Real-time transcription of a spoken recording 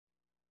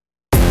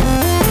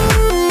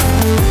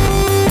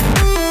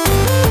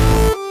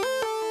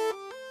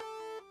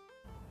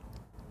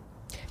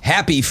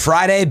Happy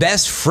Friday,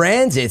 best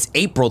friends. It's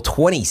April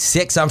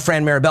 26th. I'm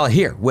Fran Marabella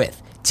here with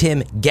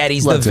Tim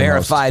Gettys, the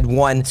verified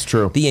one. It's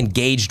true. The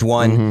engaged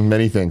one.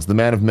 Many things. The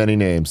man of many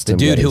names. The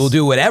dude who will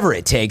do whatever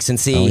it takes and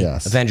see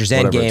Avengers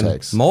Whatever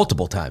Endgame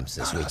multiple times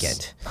this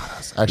weekend.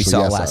 Actually, we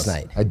saw it last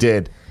night. I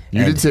did.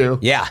 You did too.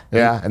 Yeah.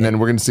 Yeah, and then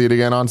we're going to see it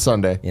again on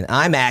Sunday. In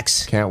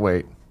IMAX. Can't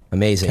wait.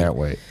 Amazing. Can't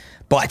wait.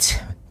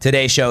 But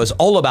today's show is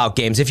all about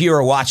games. If you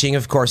are watching,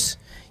 of course,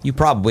 you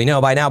probably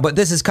know by now, but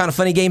this is Kind of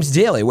Funny Games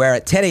Daily, where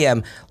at 10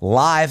 a.m.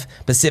 live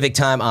Pacific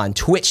time on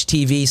Twitch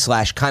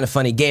TV/Kind of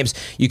Funny Games,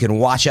 you can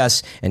watch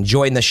us and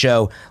join the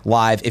show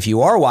live. If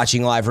you are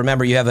watching live,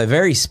 remember you have a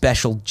very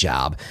special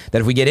job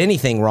that if we get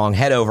anything wrong,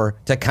 head over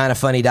to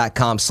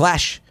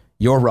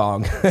kindoffunny.com/you're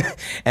wrong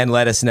and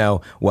let us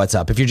know what's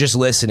up. If you're just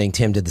listening,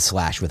 Tim did the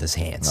slash with his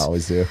hands.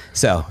 Always do.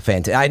 So,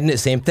 fantastic. I did the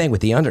same thing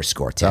with the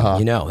underscore, Tim.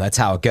 You know, that's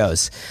how it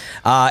goes.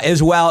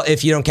 As well,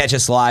 if you don't catch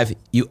us live,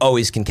 you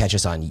always can catch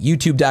us on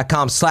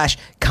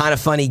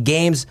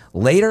youtube.com/kindoffunnygames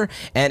later,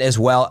 and as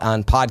well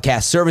on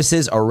podcast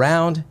services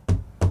around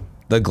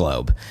the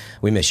globe.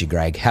 We miss you,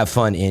 Greg. Have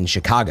fun in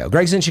Chicago.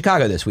 Greg's in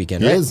Chicago this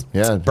weekend, right? He is,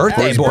 yeah.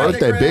 Birthday boy.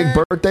 Big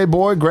birthday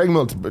boy. Greg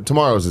Milton.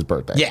 Tomorrow's his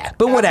birthday. Yeah,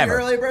 but whatever.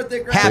 Happy early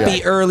birthday, Greg.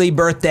 Happy early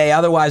birthday.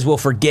 Otherwise, we'll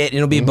forget.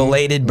 It'll be a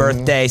belated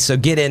birthday. So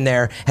get in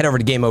there. Head over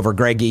to Game Over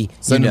Greggy.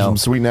 Send him some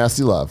sweet,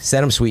 nasty love.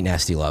 Send him sweet,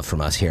 nasty love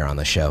from us here on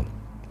the show.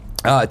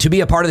 To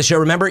be a part of the show,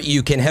 remember,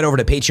 you can head over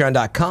to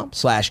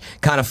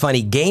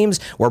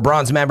patreon.com/kindoffunnygames, where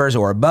bronze members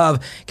or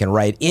above can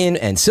write in,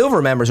 and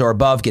silver members or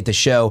above get the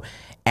show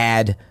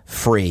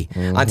ad-free.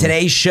 On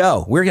today's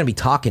show, we're going to be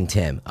talking,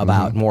 Tim,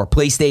 about more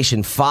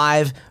PlayStation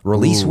 5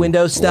 release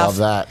window stuff.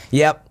 Love that.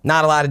 Yep,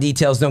 not a lot of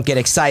details. Don't get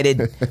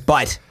excited,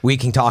 but we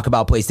can talk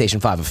about PlayStation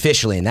 5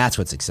 officially, and that's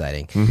what's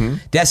exciting.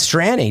 Death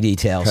Stranding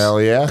details.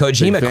 Hell yeah.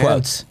 Kojima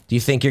quotes. Do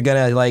you think you're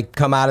going to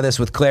come out of this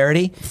with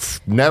clarity?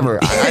 Never.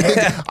 I think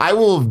I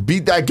will have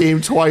beat that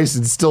game twice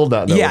and still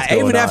not know what's going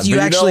even on. after you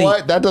But actually know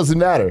what? That doesn't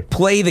matter.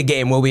 Play the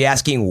game, we'll be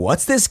asking,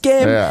 what's this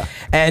game? Yeah.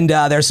 And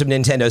there's some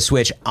Nintendo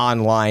Switch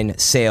online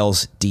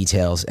sales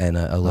details and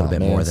a little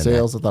bit more than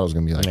sales. that. I thought it was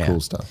going to be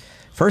cool stuff.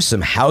 First,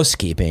 some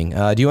housekeeping.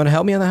 Do you want to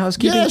help me on the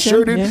housekeeping? Yeah,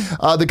 sure, dude.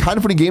 Yeah. The Kind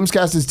of Funny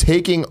Gamescast is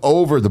taking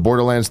over the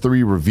Borderlands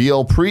 3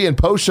 reveal pre- and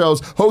post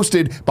shows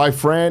hosted by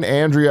Fran,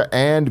 Andrea,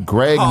 and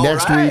Greg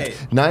next week,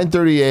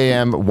 9:30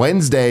 a.m.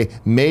 Wednesday,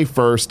 May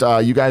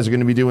 1st. You guys are going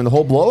to be doing the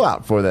whole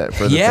blowout for that.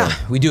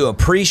 We do a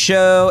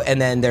pre-show,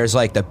 and then there's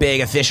the big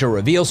official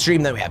reveal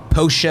stream. Then we have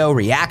post-show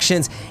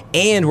reactions,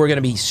 and we're going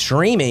to be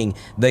streaming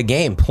the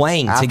game,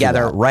 playing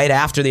together right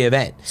after the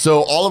event.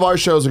 So all of our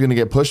shows are going to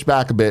get pushed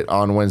back a bit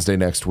on Wednesday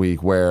next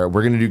week, where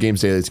we're going to do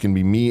Games Daily. It's going to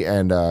be me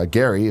and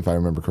Gary, if I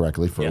remember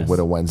correctly, for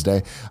Widow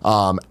Wednesday,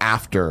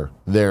 after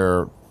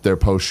their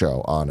post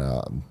show on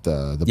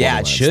the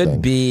it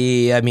should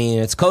be. I mean,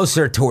 it's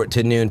closer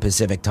to noon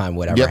Pacific time,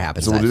 whatever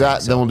happens. So we'll do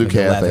that. Then we'll do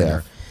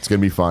KFAF. It's going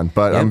to be fun.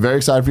 But I'm very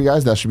excited for you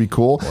guys. That should be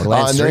cool.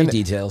 Borderlands 3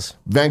 details.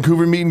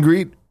 Vancouver meet and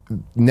greet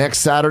next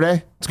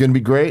Saturday. It's going to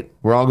be great.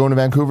 We're all going to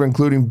Vancouver,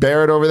 including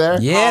Barrett over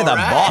there. Yeah,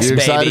 boss, you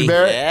baby. Excited,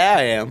 Barrett? Yeah,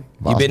 I am.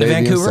 Boss you been to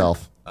baby Vancouver?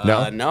 Himself.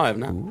 No, I have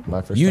not.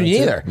 My first You time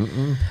neither.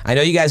 too. I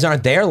know you guys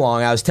aren't there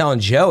long. I was telling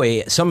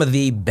Joey, some of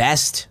the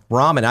best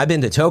ramen. I've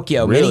been to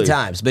Tokyo many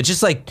times, but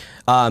just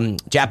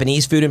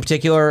Japanese food in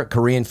particular,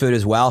 Korean food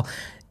as well.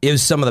 It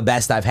was some of the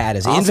best I've had.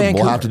 In Vancouver.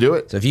 We'll have to do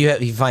it. So if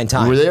you find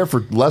time, we were there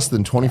for less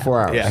than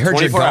 24 hours. Yeah. I heard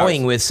you're 24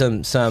 going hours.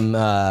 with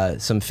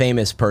some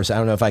famous person. I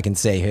don't know if I can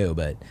say who,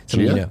 but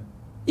Gia?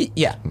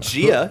 Yeah.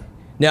 Gia?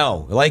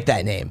 No, I like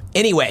that name.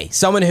 Anyway,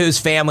 someone whose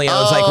family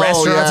owns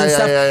restaurants and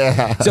stuff.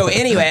 Yeah. So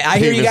anyway, I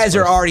hear you guys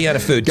are already on a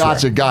food tour.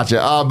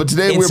 Gotcha. But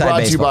today we're Inside brought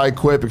to you baseball. by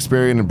Quip,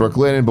 Experian, and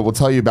Brooklyn, but we'll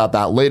tell you about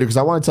that later because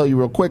I want to tell you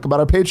real quick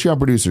about our Patreon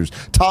producers,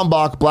 Tom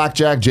Bach,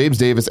 Blackjack, James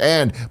Davis,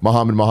 and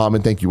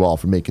Muhammad. Thank you all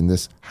for making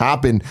this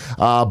happen.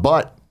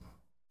 But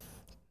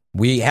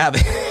we have.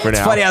 It's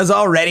now. funny. I was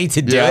all ready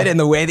to do it, and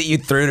the way that you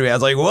threw to me, I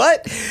was like,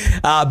 "What?"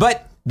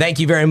 But thank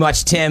you very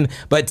much, Tim.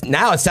 But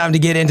now it's time to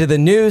get into the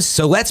news.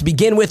 So let's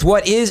begin with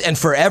what is and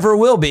forever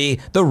will be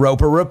the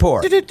Roper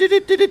Report.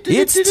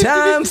 It's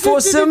time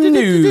for some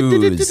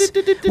news.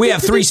 We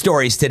have 3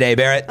 stories today,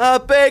 Barrett.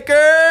 A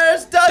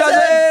baker's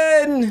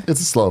dozen!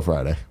 it's a slow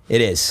Friday.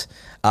 It is.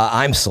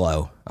 I'm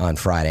slow on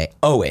Friday,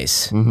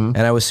 always. And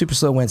I was super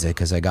slow Wednesday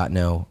because I got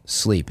no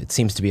sleep. It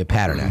seems to be a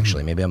pattern,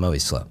 actually. Maybe I'm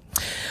always slow.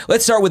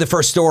 Let's start with the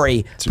first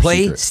story,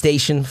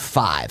 PlayStation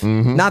 5.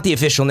 Not the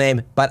official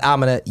name, but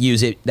I'm going to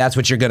use it. That's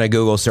what you're going to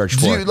Google search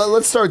for.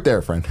 Let's start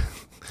there, friend.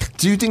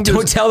 Do you think?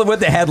 Don't tell them what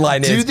the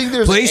headline is. Do you think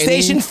there's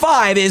PlayStation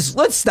 5 is,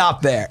 let's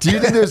stop there. Do you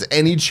think there's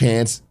any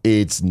chance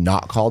it's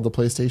not called the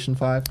PlayStation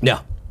 5?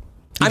 No.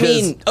 I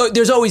mean,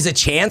 there's always a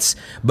chance,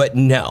 but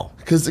no.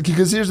 Because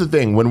here's the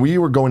thing. When we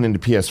were going into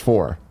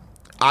PS4,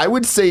 I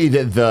would say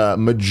that the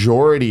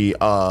majority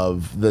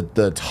of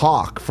the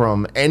talk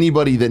from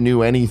anybody that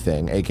knew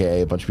anything,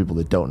 aka a bunch of people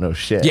that don't know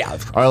shit,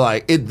 are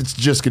like, it's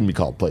just going to be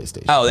called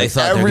PlayStation. Oh, they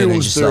thought everyone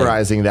was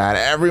theorizing that.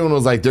 Everyone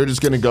was like, they're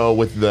just going to go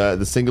with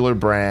the singular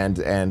brand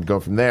and go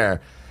from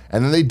there.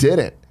 And then they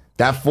didn't.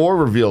 That 4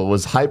 reveal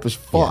was hype as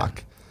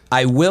fuck.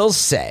 I will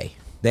say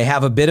they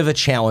have a bit of a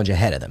challenge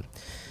ahead of them.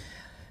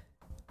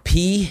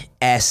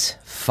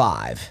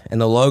 PS5 and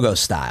the logo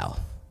style.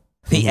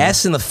 The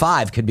S and the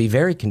 5 could be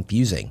very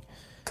confusing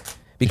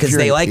because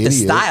they like to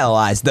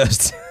stylize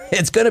those.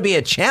 It's going to be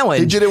a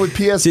challenge. They did it with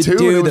PS2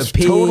 and it was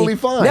totally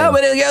fine. No,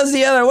 but it goes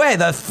the other way.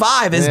 The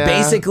 5 is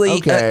basically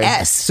an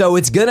S. So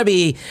it's going to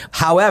be,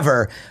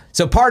 however,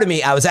 so part of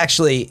me, I was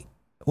actually,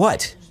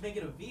 what? Just make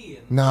it a V.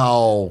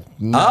 No.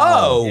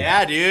 Oh.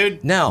 Yeah,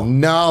 dude. No.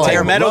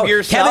 Like Metal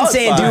Gear Kevin Solid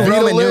saying 5. do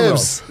Roman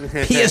lives.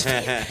 numerals.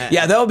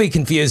 Yeah, that'll be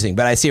confusing,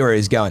 but I see where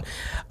he's going.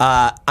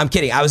 I'm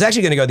kidding. I was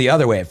actually going to go the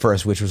other way at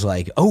first, which was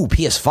like, oh,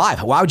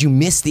 PS5. Why would you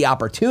miss the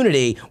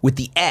opportunity with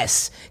the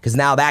S? Because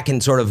now that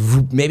can sort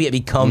of, maybe it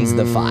becomes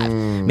the 5.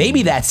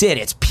 Maybe that's it.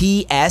 It's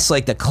PS,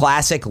 like the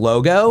classic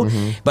logo,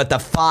 but the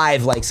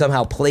 5 like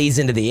somehow plays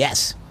into the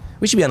S.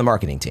 We should be on the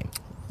marketing team.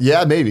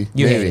 Yeah, maybe.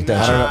 You hate it, don't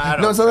you? I don't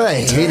know. No, it's not that I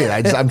hate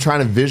it. I'm trying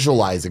to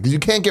visualize it because you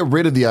can't get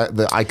rid of the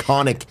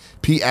iconic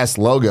PS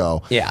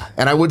logo. Yeah.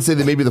 And I would say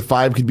that maybe the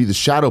 5 could be the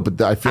shadow, but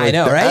I feel like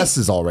the right? S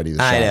is already the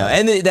shadow. I know.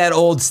 And that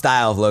old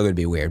style of logo would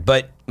be weird.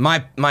 But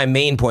my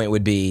main point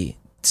would be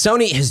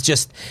Sony has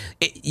just,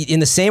 in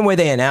the same way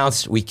they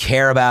announced, we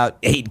care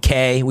about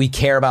 8K, we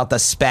care about the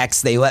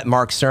specs. They let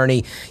Mark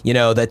Cerny,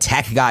 the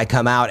tech guy,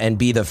 come out and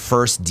be the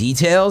first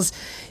details.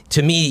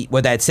 To me,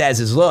 what that says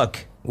is,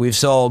 look, we've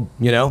sold,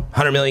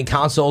 100 million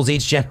consoles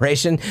each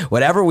generation,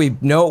 whatever. We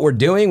know what we're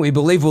doing. We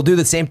believe we'll do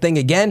the same thing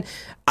again.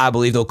 I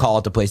believe they'll call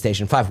it the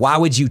PlayStation 5. Why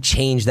would you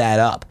change that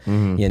up?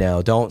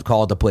 Don't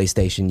call it the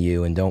PlayStation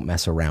U and don't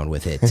mess around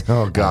with it.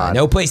 Oh, God.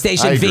 No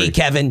PlayStation V,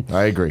 Kevin.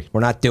 I agree.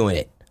 We're not doing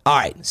it. All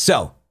right.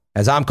 So,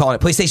 as I'm calling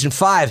it, PlayStation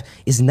 5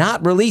 is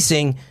not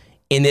releasing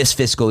in this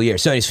fiscal year.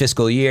 Sony's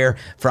fiscal year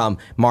from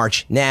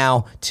March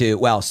now to,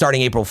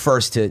 starting April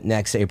 1st to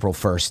next April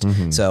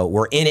 1st. So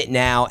we're in it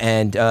now,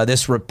 and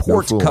this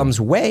report comes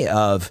way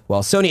of,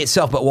 Sony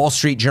itself, but Wall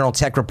Street Journal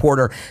tech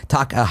reporter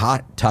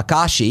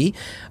Takashi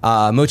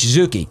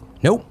Mochizuki.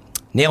 Nope.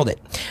 Nailed it.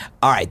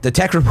 All right. The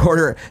tech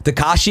reporter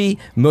Takashi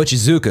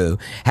Mochizuki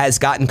has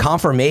gotten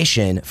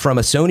confirmation from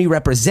a Sony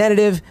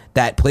representative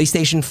that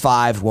PlayStation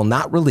 5 will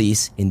not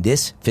release in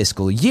this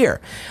fiscal year.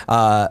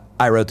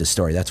 I wrote this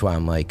story. That's why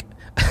I'm like,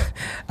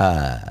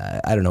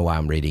 I don't know why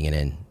I'm reading it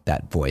in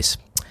that voice.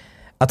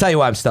 I'll tell you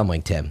why I'm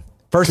stumbling, Tim.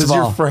 First of all,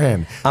 you're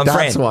Fran.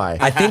 That's why.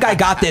 I think I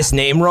got this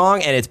name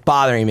wrong, and it's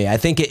bothering me. I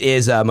think it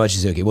is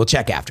Mochizuki. We'll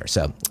check after.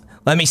 So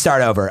let me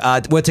start over.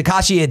 What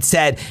Takashi had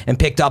said and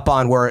picked up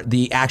on were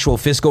the actual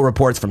fiscal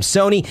reports from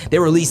Sony. They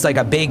released like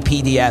a big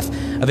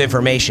PDF of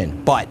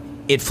information, but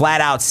it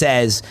flat out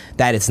says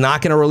that it's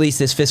not going to release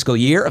this fiscal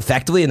year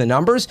effectively in the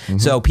numbers.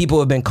 So people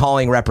have been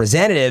calling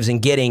representatives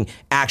and getting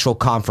actual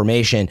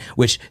confirmation,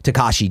 which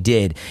Takashi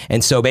did.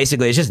 And so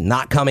basically it's just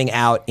not coming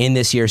out in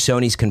this year.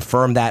 Sony's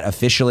confirmed that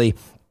officially.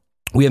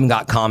 We haven't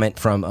got comment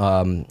from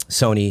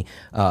Sony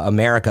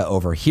America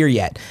over here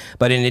yet.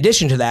 But in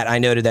addition to that, I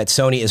noted that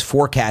Sony is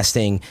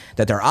forecasting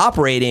that their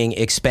operating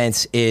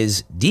expense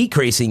is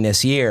decreasing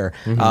this year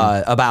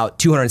about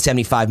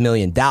 $275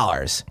 million.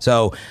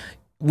 So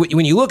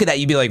when you look at that,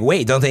 you'd be like,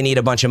 wait, don't they need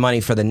a bunch of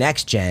money for the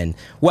next gen?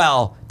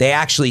 Well, they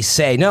actually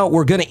say, no,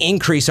 we're going to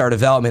increase our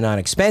development on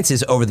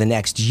expenses over the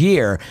next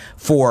year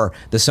for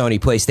the Sony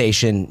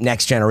PlayStation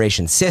next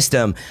generation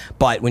system.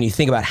 But when you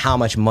think about how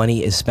much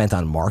money is spent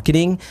on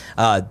marketing,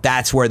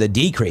 that's where the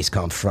decrease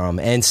comes from.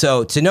 And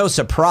so to no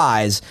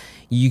surprise,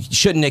 you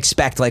shouldn't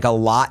expect like a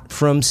lot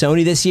from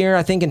Sony this year,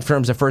 I think, in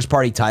terms of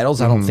first-party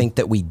titles. I don't think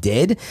that we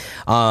did.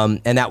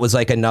 And that was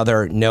like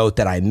another note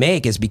that I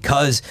make is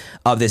because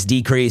of this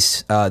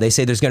decrease, they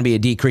say there's going to be a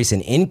decrease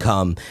in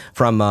income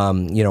from, a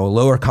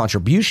lower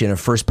contribution of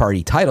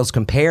first-party titles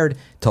compared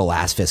to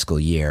last fiscal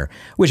year,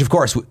 which, of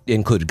course,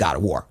 included God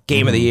of War.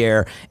 Game of the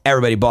year,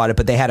 everybody bought it,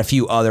 but they had a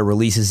few other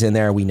releases in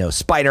there. We know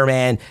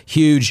Spider-Man,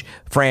 huge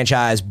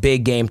franchise,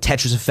 big game,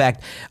 Tetris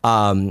Effect,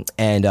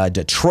 and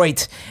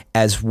Detroit,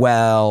 as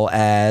well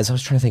as, I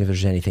was trying to think if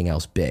there's anything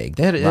else big.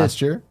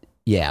 Last year?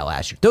 Yeah,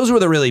 last year. Those were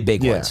the really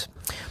big ones.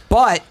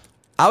 But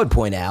I would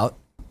point out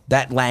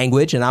that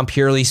language, and I'm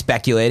purely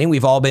speculating,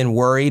 we've all been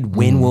worried,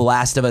 when will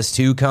Last of Us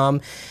 2 come?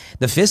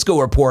 The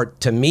fiscal report,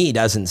 to me,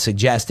 doesn't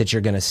suggest that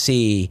you're going to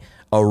see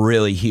a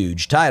really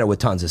huge title with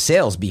tons of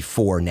sales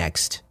before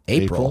next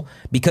April.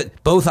 Because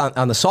both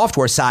on the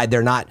software side,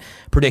 they're not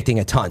predicting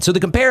a ton. So the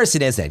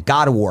comparison is that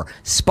God of War,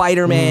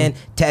 Spider-Man,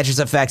 Tetris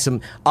Effect, some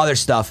other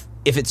stuff.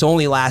 If it's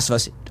only Last of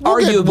Us,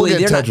 arguably we'll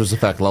get they're Tetris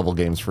Effect level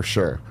games for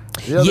sure.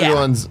 The other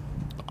ones,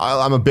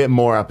 I'm a bit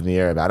more up in the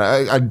air about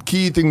it. A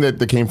key thing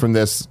that came from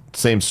this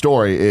same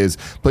story is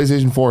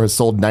PlayStation 4 has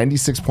sold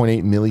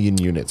 96.8 million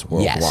units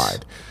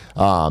worldwide.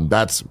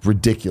 That's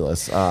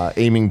ridiculous.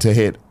 Aiming to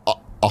hit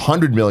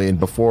 100 million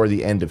before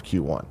the end of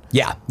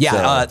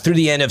Q1. Through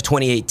the end of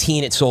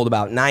 2018, it sold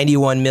about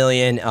 91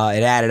 million. It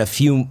added a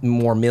few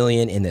more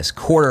million in this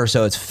quarter,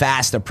 so it's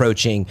fast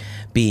approaching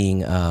being,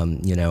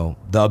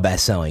 the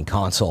best-selling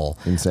console.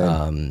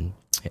 Insane.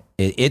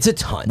 It's a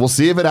ton. We'll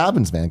see if it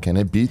happens, man. Can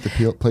it beat the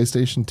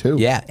PlayStation 2?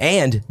 Yeah,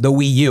 and the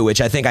Wii U, which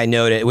I think I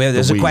noted. Well,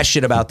 there's a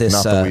question about this.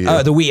 Not the Wii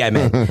U. The Wii, I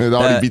meant. It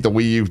already beat the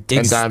Wii U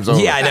 10 times over.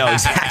 Yeah, I know,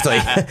 exactly.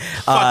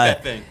 Fuck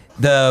that thing.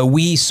 The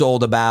Wii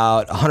sold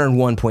about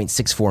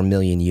 101.64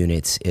 million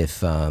units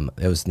if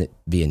it was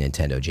via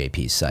Nintendo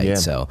JP's site.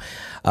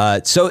 Yeah.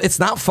 So it's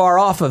not far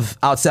off of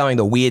outselling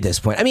the Wii at this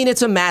point. I mean,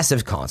 it's a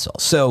massive console.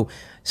 So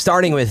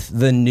starting with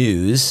the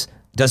news,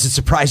 does it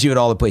surprise you at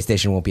all that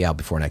PlayStation won't be out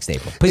before next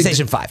April?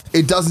 PlayStation 5.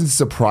 It doesn't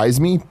surprise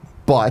me,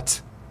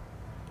 but,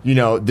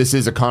 this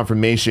is a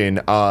confirmation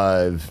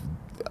of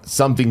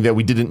something that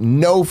we didn't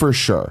know for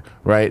sure,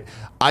 right?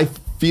 I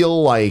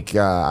feel like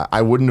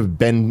I wouldn't have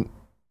been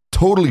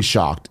totally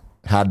shocked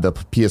had the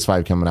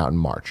PS5 coming out in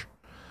March.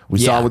 We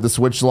saw with the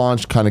Switch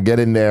launch, kind of get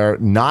in there,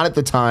 not at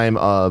the time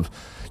of,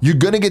 you're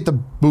going to get the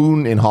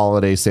boon in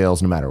holiday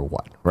sales no matter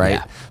what, right?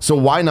 Yeah. So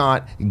why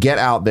not get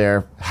out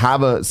there,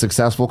 have a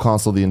successful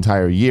console the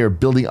entire year,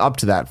 building up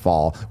to that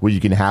fall where you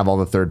can have all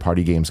the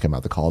third-party games come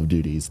out, the Call of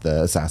Duties,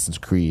 the Assassin's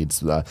Creeds,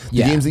 the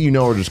games that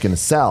are just going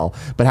to sell,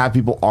 but have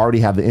people already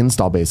have the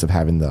install base of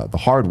having the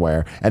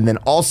hardware, and then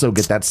also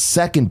get that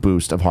second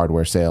boost of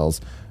hardware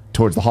sales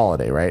towards the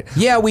holiday, right?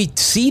 Yeah, we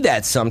see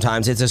that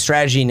sometimes. It's a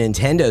strategy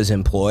Nintendo's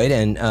employed,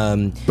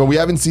 and but we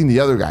haven't seen the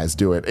other guys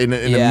do it in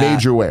a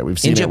major way. We've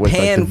seen it with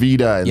like the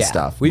Vita and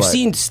stuff. We've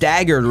seen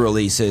staggered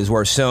releases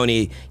where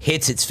Sony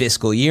hits its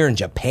fiscal year in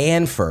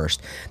Japan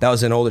first. That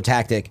was an older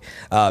tactic.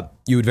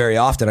 You would very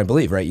often, I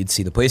believe, right? You'd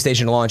see the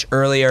PlayStation launch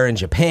earlier in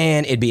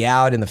Japan. It'd be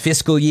out in the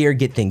fiscal year,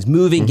 get things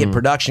moving, get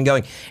production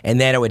going,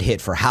 and then it would hit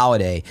for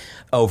holiday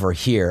over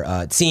here.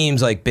 It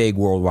seems like big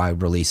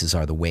worldwide releases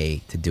are the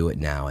way to do it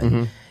now.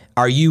 And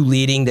are you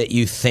leading that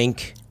you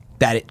think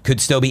that it could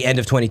still be end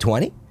of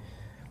 2020?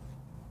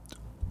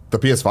 The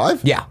PS5?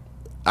 Yeah.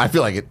 I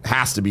feel like it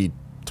has to be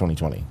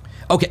 2020.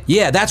 Okay.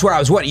 Yeah, that's where I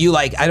was. What you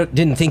like?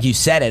 Didn't think you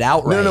said it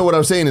outright. No. What I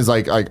was saying is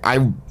like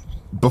I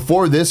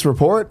before this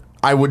report,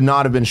 I would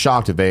not have been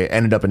shocked if they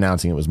ended up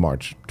announcing it was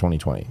March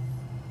 2020.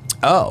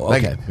 Oh,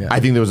 okay. I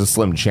think there was a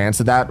slim chance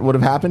that would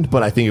have happened,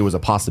 but I think it was a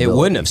possibility.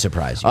 It wouldn't have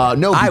surprised you.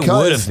 No, because, I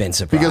would have been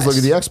surprised. Because look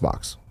at the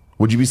Xbox.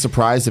 Would you be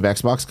surprised if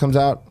Xbox comes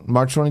out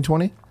March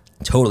 2020?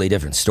 Totally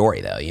different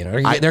story, though.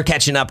 They're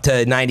catching up to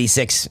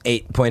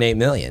 8.8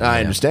 million. I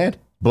understand,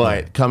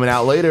 but coming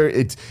out later,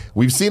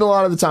 we've seen a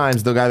lot of the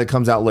times the guy that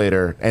comes out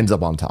later ends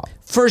up on top.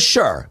 For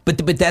sure, but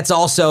that's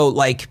also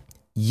like,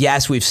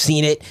 yes, we've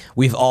seen it.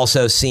 We've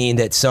also seen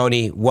that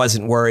Sony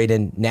wasn't worried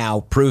and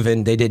now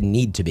proven they didn't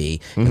need to be.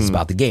 It's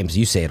about the games.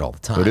 You say it all the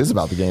time. It is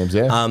about the games,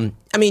 yeah.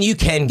 I mean, you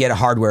can get a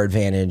hardware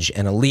advantage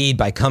and a lead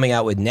by coming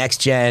out with next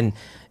gen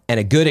and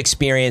a good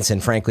experience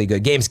and frankly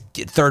good games.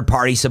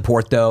 Third-party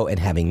support, though, and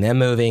having them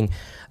moving.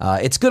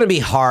 It's going to be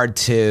hard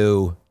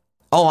to...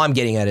 All I'm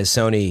getting at is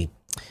Sony,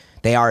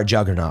 they are a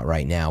juggernaut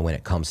right now when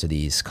it comes to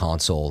these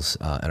consoles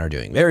and are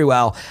doing very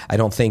well. I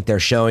don't think they're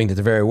showing that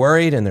they're very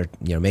worried, and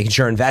they're making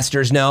sure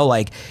investors know.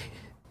 Like,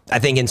 I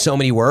think in so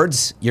many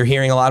words, you're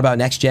hearing a lot about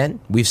next gen.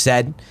 We've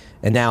said,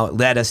 and now it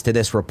led us to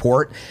this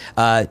report.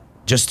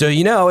 Just so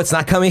you know, it's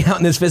not coming out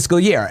in this fiscal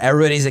year.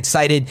 Everybody's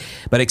excited,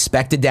 but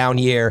expect a down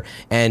year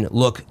and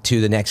look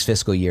to the next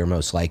fiscal year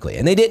most likely.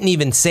 And they didn't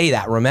even say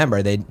that.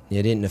 Remember, they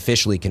didn't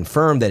officially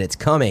confirm that it's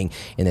coming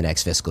in the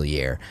next fiscal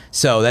year.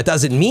 So that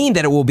doesn't mean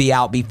that it will be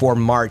out before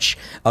March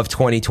of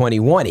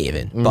 2021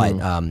 even.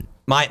 But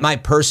my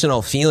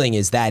personal feeling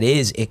is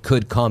it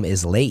could come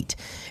as late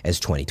as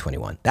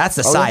 2021. That's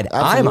the side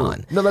I'm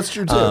on. No, that's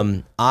true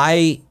too.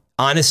 I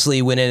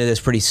honestly went into this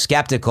pretty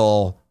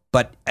skeptical,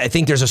 but I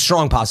think there's a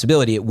strong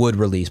possibility it would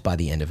release by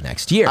the end of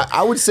next year.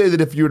 I would say that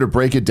if you were to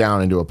break it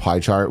down into a pie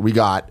chart, we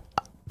got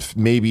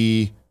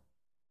maybe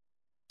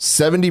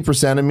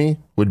 70% of me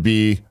would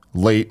be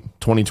late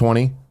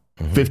 2020,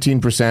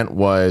 15%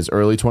 was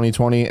early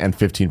 2020, and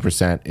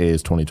 15%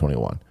 is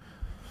 2021.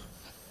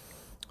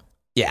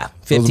 Yeah,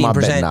 15%. Those are my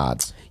bet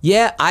nods.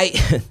 Yeah,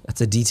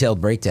 that's a detailed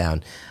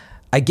breakdown.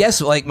 I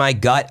guess like my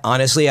gut,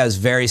 honestly, I was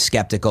very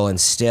skeptical and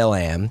still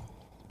am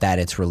that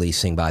it's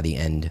releasing by the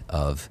end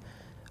of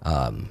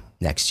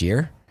next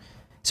year.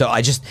 So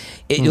I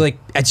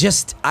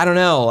don't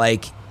know,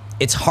 like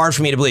it's hard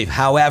for me to believe.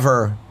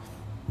 However,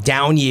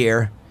 down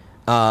year,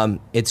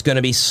 it's going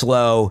to be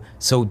slow.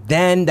 So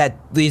then that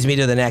leads me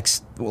to the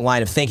next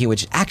line of thinking,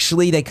 which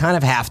actually they kind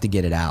of have to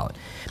get it out.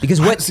 Because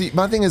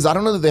my thing is, I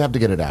don't know that they have to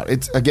get it out.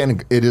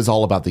 It is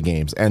all about the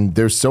games. And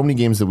there's so many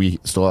games that we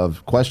still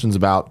have questions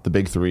about. The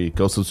big three,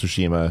 Ghost of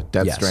Tsushima,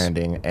 Death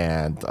Stranding,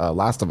 and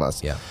Last of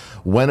Us. Yeah.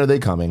 When are they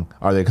coming?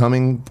 Are they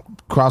coming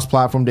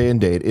cross-platform day and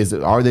date?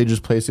 Are they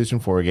just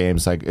PlayStation 4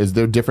 games? Like, is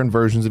there different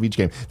versions of each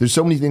game? There's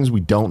so many things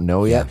we don't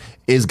know yet.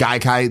 Is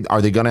Gaikai, are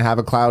they going to have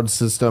a cloud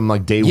system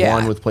like day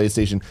one with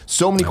PlayStation?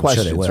 So many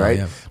questions, right?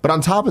 Yeah. But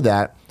on top of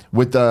that,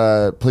 with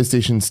the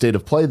PlayStation State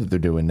of Play that they're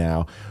doing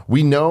now,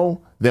 we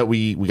know that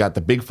we got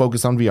the big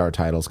focus on VR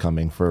titles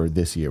coming for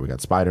this year. We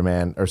got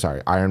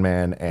Iron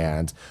Man,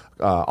 and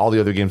all the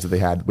other games that they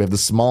had. We have the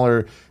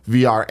smaller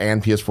VR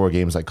and PS4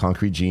 games like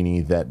Concrete Genie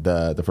that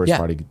the first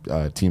party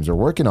teams are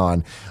working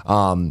on.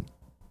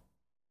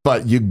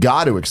 But you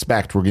got to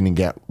expect we're going to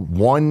get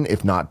one,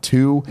 if not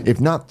two, if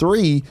not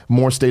three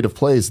more state of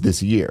plays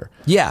this year.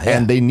 Yeah.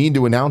 And they need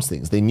to announce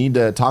things. They need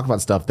to talk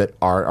about stuff that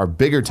are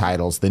bigger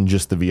titles than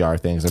just the VR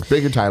things. They're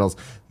bigger titles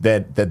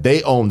that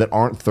they own that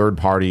aren't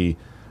third-party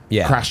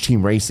Crash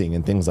Team Racing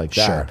and things like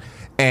that. Sure.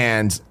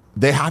 And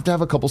they have to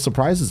have a couple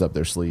surprises up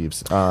their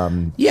sleeves.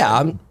 I'm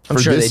for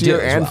sure this they do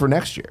year as and well. for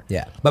next year.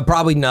 Yeah, but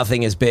probably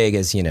nothing as big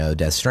as,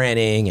 Death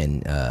Stranding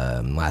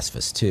and Last of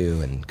Us 2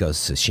 and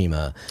Ghost of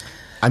Tsushima.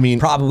 I mean,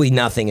 Probably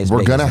nothing as we're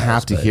big going to as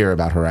have those, to hear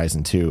about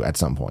Horizon 2 at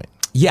some point.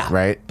 Yeah.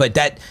 Right? But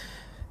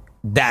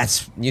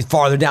that's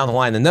farther down the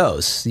line than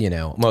those,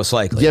 most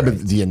likely. Yeah, right?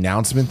 but the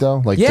announcement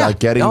though, like Yeah.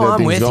 getting No, the I'm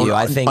things with going, you.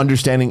 I think-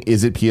 understanding,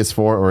 is it PS4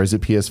 or is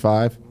it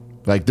PS5?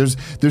 Like there's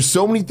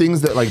so many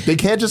things that like they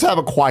can't just have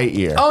a quiet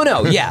year. Oh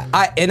no, yeah.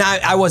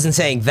 I wasn't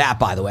saying that,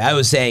 by the way. I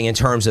was saying in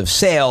terms of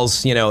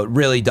sales, it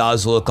really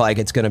does look like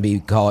it's going to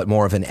be, call it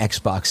more of an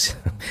Xbox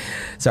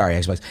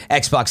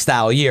Xbox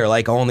style year.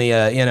 Like only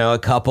a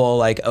couple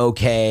like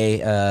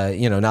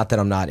not that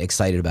I'm not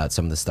excited about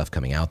some of the stuff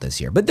coming out this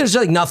year, but there's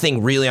like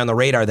nothing really on the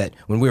radar that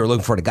when we were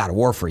looking for to God of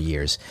War for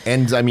years.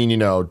 And I mean,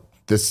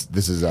 this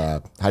is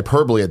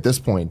hyperbole at this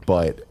point,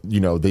 but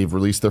they've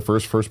released their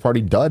first party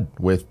dud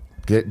with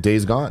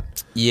Days Gone.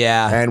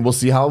 Yeah, and we'll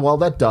see how well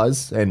that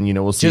does, and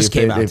we'll see Just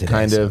if came out they've today,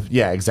 kind so. of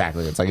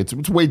exactly. It's like it's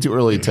way too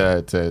early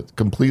to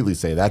completely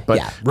say that, but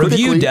Yeah.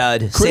 Review critically-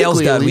 dud, sales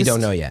critically at dud, we least,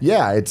 don't know yet.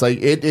 Yeah, it's like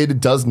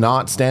it does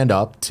not stand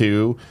up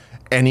to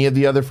any of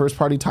the other first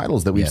party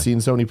titles that we've seen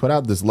Sony put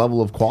out. This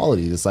level of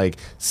quality, this like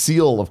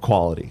seal of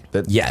quality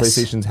that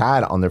PlayStation's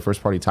had on their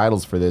first party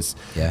titles for this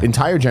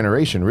entire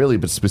generation, really,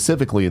 but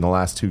specifically in the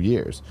last 2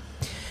 years.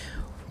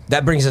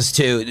 That brings us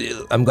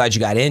to, I'm glad you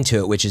got into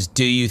it, which is,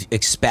 do you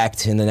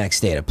expect in the next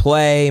state of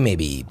play,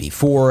 maybe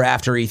before or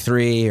after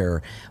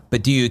E3,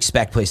 but do you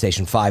expect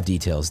PlayStation 5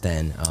 details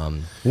then?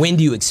 When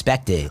do you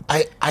expect it?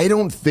 I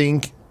don't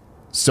think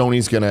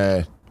Sony's going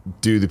to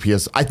do the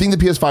PS. I think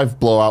the PS5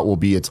 blowout will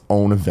be its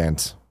own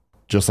event,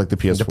 just like the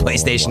PS4. The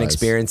PlayStation was.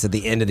 Experience at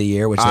the end of the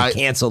year, which they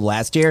canceled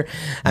last year.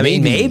 I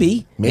mean,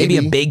 maybe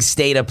a big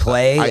state of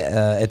play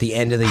at the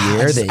end of the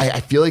year. I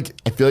feel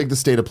like the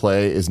state of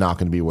play is not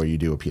going to be where you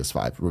do a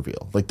PS5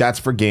 reveal. Like that's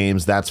for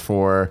games, that's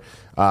for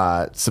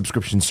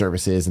subscription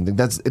services, and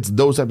it's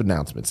those type of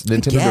announcements.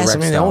 Nintendo Direct.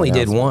 They only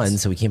did one,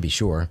 so we can't be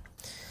sure.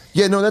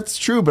 Yeah, no, that's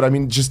true. But I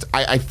mean,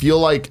 I feel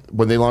like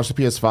when they launch the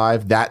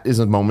PS5, that is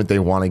a moment they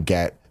want to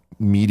get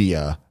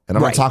media. And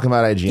I'm not talking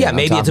about IGN. Yeah,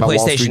 maybe it's a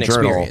PlayStation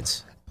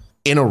Experience.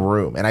 In a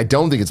room, and I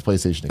don't think it's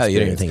PlayStation Experience. Oh, you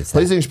don't even think it's that.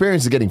 PlayStation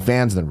Experience is getting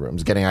fans in the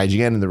rooms, getting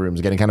IGN in the rooms,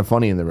 getting Kind of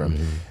Funny in the room.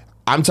 Mm-hmm.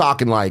 I'm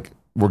talking like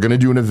we're going to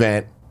do an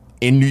event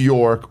in New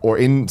York or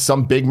in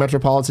some big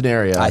metropolitan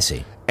area. I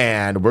see.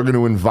 And we're going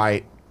to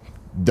invite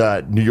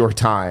the New York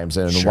Times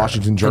and the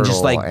Washington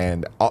Journal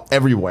and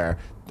everywhere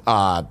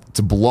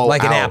to blow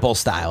like out. an Apple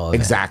style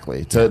event.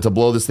 Exactly. To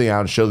blow this thing out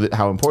and show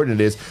how important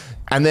it is.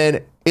 And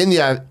then in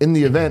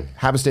the event,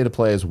 have a state of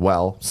play as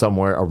well,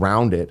 somewhere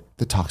around it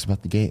that talks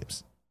about the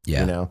games.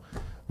 Yeah.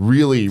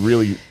 Really,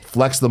 really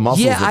flex the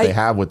muscles that they I-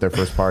 have with their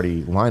first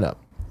party lineup.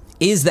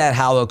 Is that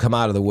how they'll come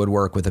out of the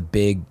woodwork with a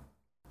big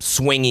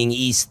swinging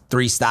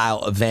E3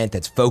 style event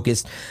that's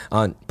focused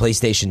on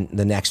PlayStation,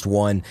 the next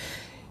one?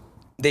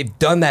 They've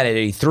done that at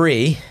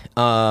E3.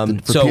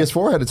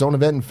 PS4 had its own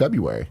event in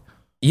February.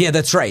 Yeah,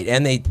 that's right.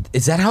 And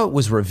is that how it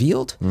was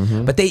revealed?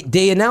 Mm-hmm. But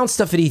they announced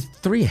stuff at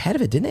E3 ahead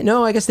of it, didn't they?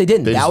 No, I guess they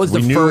didn't.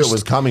 We knew it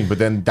was coming, but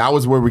then that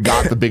was where we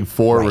got the big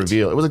 4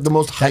 reveal. It was like the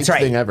most hyped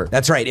thing ever.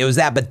 That's right. It was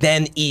that. But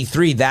then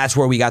E3, that's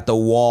where we got the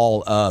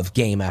wall of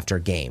game after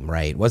game,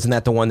 right? Wasn't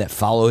that the one that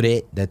followed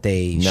it, that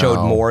they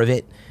showed more of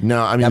it?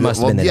 No, I mean, that must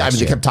have been the next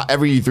they year. kept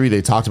every E3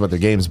 they talked about their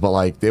games, but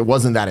like it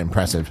wasn't that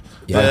impressive.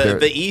 Yeah.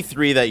 The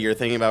E3 that you're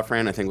thinking about,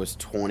 Fran, I think was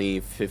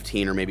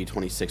 2015 or maybe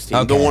 2016.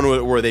 Okay. The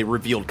one where they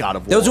revealed God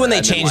of War. Those were when they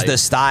and then, changed the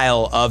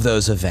style of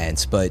those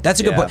events, but that's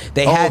a good Yeah. point.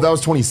 That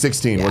was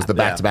 2016 was the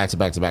back to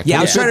back. Yeah,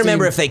 I was trying to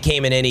remember if they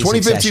came in any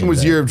 2015 succession, was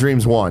but- Year of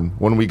Dreams 1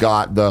 when we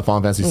got the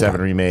Final Fantasy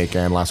 7 remake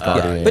and Last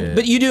Guardian.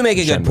 But you do make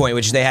a good point,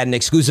 which is they had an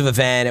exclusive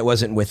event. It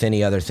wasn't with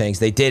any other things.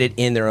 They did it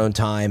in their own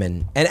time.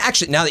 And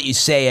actually, now that you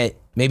say it,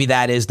 maybe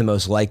that is the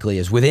most likely,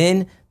 is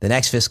within the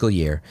next fiscal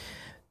year,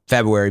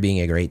 February being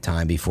a great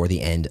time before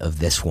the end of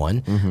this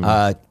one,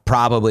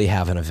 probably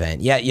have an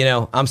event.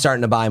 Yeah, I'm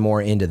starting to buy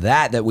more into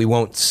that we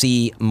won't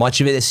see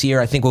much of it this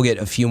year. I think we'll get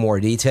a few more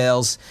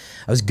details.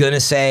 I was going to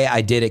say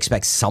I did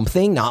expect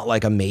something, not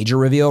like a major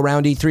reveal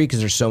around E3 because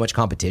there's so much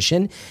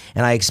competition,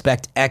 and I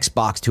expect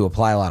Xbox to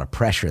apply a lot of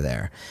pressure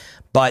there.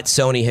 But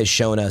Sony has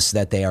shown us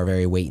that they are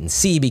very wait and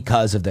see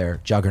because of their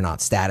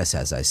juggernaut status,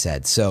 as I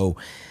said. So,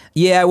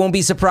 yeah, I won't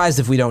be surprised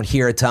if we don't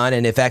hear a ton.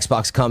 And if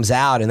Xbox comes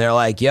out and they're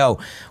like, "Yo,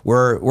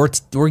 we're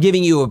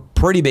giving you a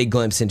pretty big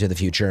glimpse into the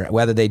future,"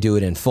 whether they do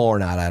it in full or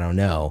not, I don't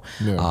know.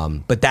 Yeah.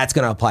 But that's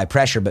going to apply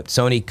pressure. But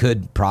Sony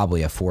could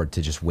probably afford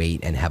to just wait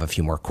and have a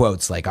few more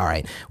quotes. Like, all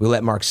right, we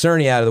let Mark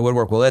Cerny out of the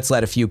woodwork. Well, let's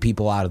let a few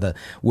people out of the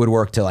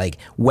woodwork to like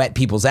whet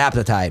people's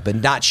appetite, but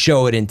not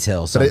show it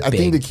until some. But I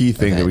think the key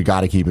thing event. that we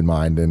got to keep in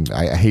mind, and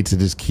I hate to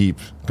just keep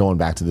going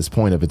back to this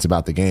point of it's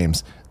about the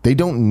games, they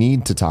don't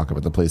need to talk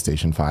about the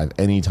PlayStation 5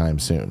 anytime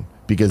soon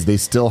because they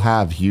still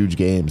have huge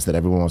games that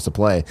everyone wants to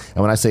play.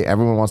 And when I say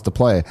everyone wants to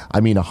play, I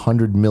mean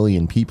 100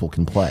 million people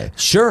can play.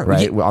 Sure.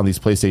 Right? On these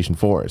PlayStation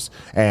 4s.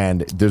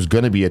 And there's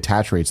going to be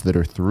attach rates that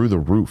are through the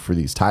roof for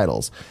these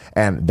titles.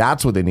 And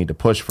that's what they need to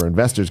push for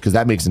investors because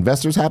that makes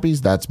investors happy.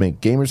 That's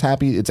make gamers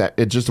happy. It's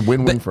just a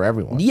win-win for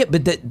everyone. Yeah,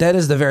 but that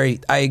is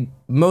I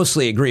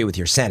mostly agree with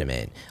your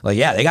sentiment. Like,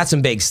 yeah, they got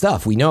some big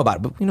stuff. We know about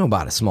it, but we know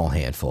about a small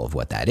handful of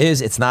what that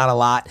is. It's not a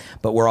lot,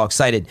 but we're all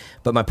excited.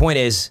 But my point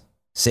is,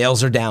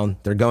 sales are down.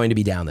 They're going to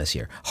be down this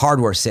year.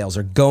 Hardware sales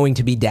are going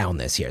to be down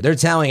this year. They're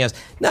telling us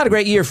not a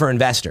great year for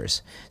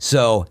investors.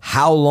 So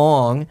how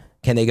long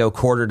can they go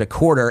quarter to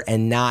quarter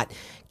and not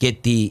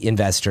get the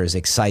investors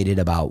excited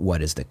about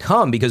what is to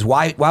come? Because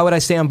why would I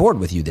stay on board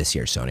with you this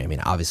year, Sony? I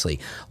mean, obviously,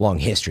 long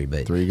history,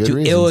 but to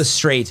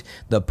illustrate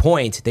the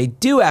point, they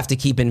do have to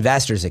keep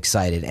investors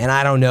excited. And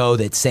I don't know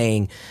that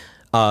saying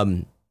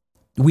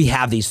we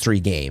have these 3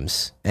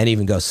 games, and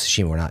even Ghost of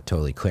Tsushima we're not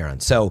totally clear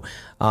on. So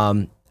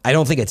I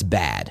don't think it's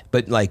bad,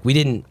 but like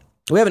we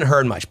haven't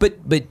heard much. But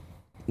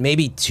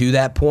maybe to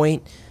that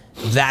point,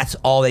 that's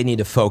all they need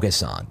to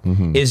focus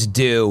on is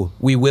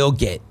we will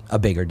get a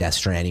bigger Death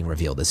Stranding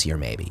reveal this year,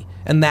 maybe.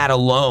 And that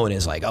alone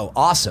is like, oh,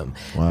 awesome.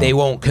 Wow. They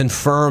won't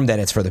confirm that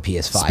it's for the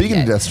PS5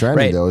 Speaking of Death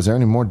Stranding, though, is there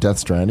any more Death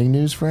Stranding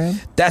news, Fran?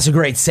 That's a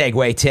great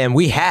segue, Tim.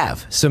 We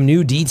have some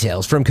new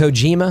details from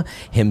Kojima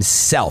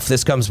himself.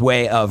 This comes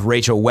way of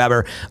Rachel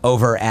Weber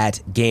over at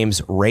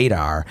Games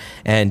Radar.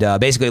 And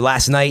basically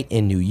last night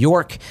in New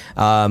York,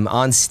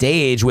 on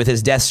stage with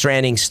his Death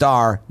Stranding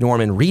star,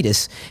 Norman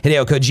Reedus,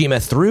 Hideo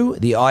Kojima threw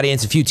the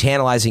audience a few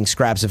tantalizing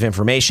scraps of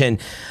information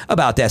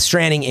about Death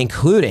Stranding,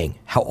 including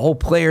how all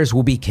players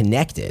will be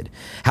connected,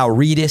 how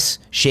Reedus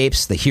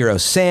shapes the hero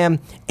Sam,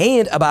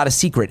 and about a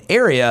secret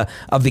area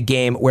of the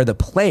game where the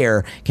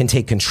player can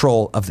take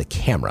control of the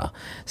camera.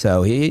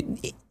 So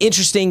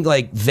interesting,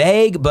 like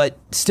vague, but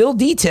still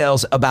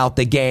details about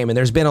the game. And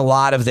there's been a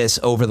lot of this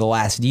over the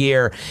last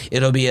year.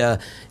 It'll be a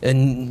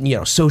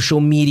social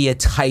media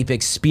type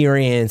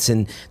experience,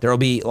 and there'll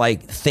be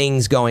like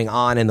things going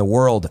on in the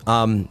world.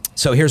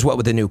 So here's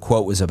what the new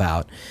quote was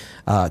about.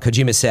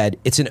 Kojima said,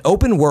 "It's an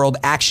open world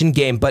action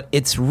game, but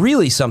it's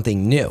really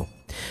something new.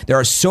 There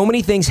are so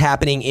many things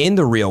happening in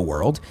the real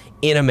world,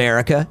 in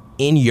America,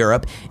 in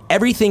Europe.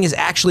 Everything is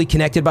actually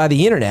connected by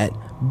the internet,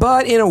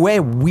 but in a way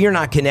we're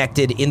not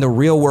connected in the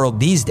real world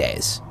these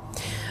days.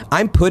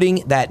 I'm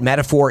putting that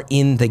metaphor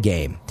in the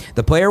game.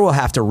 The player will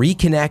have to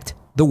reconnect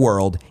the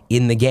world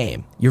in the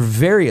game. You're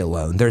very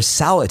alone. There's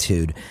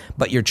solitude,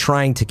 but you're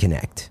trying to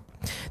connect.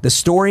 The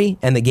story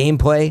and the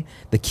gameplay,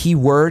 the key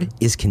word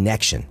is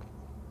connection.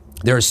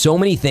 There are so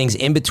many things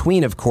in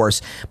between, of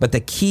course, but the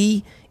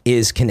key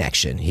is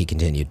connection," he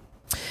continued.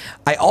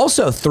 "I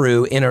also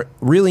threw in a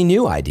really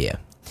new idea.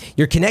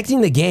 You're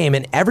connecting the game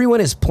and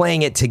everyone is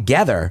playing it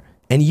together,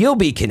 and you'll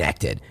be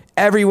connected.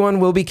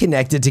 Everyone will be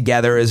connected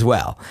together as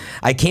well.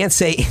 I can't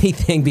say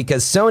anything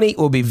because Sony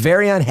will be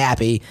very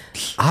unhappy.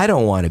 I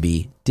don't want to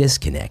be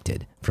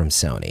disconnected from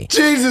Sony."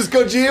 Jesus,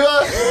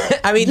 Kojima!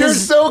 I mean, you're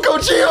so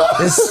Kojima!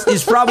 This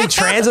is probably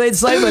translated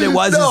slightly, but it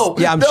was.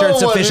 I'm sure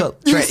it's official.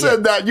 You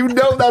said that. You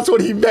know that's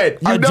what he meant.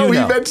 You know he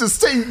meant to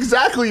say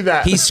exactly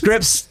that. He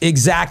scripts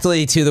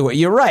exactly to the way.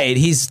 You're right.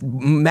 He's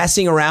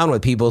messing around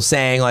with people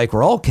saying, like,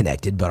 we're all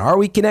connected, but are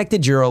we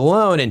connected? You're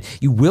alone, and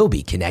you will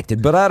be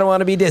connected, but I don't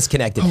want to be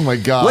disconnected. Oh, my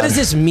God. What does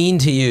this mean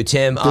to you,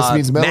 Tim? This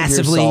means Metal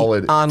massively Gear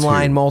Solid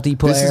online 2.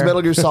 multiplayer? This is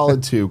Metal Gear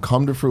Solid 2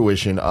 come to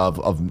fruition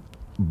of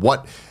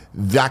what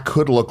that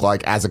could look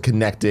like as a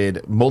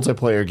connected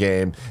multiplayer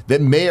game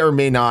that may or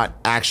may not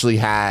actually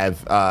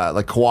have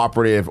like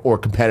cooperative or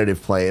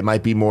competitive play. It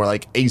might be more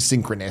like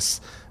asynchronous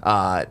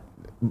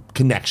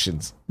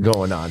connections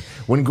going on.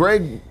 When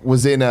Greg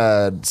was in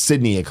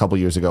Sydney a couple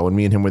years ago, when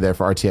me and him were there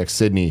for RTX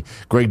Sydney,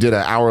 Greg did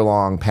an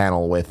hour-long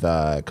panel with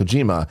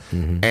Kojima,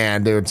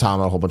 and they were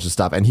talking about a whole bunch of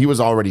stuff, and he was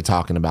already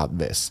talking about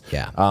this.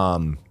 Yeah.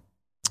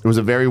 It was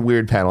a very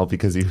weird panel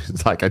because he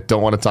was like, I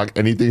don't want to talk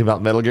anything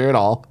about Metal Gear at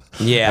all.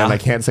 Yeah. And I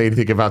can't say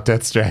anything about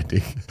Death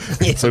Stranding.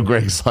 Yeah. So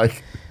Greg's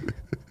like,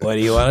 what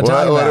do you want to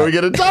talk about? What are we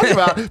going to talk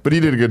about? But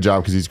he did a good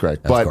job because he's great.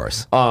 Of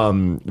course.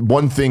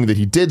 One thing that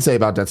he did say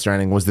about Death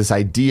Stranding was this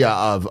idea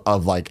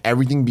of like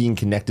everything being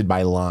connected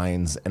by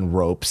lines and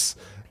ropes.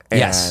 And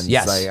yes.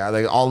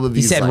 like all of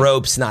these. He said like,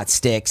 ropes, not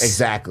sticks.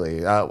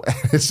 Exactly.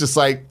 It's just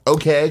like,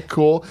 okay,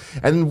 cool.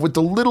 And with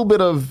the little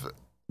bit of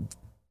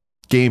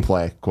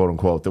gameplay, quote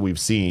unquote, that we've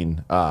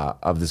seen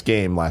of this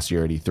game last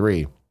year at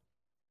E3,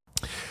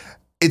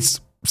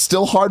 it's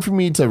still hard for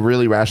me to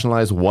really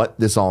rationalize what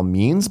this all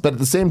means, but at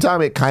the same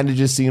time, it kind of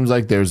just seems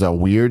like there's a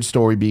weird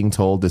story being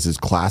told. This is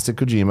classic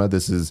Kojima.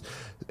 This is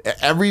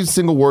every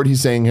single word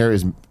he's saying here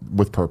is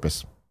with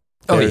purpose.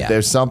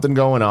 There's something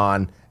going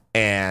on,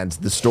 and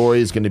the story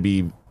is going to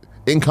be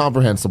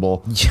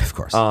incomprehensible. Yeah, of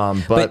course.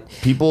 But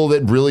people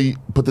that really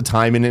put the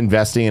time in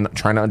investing and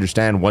trying to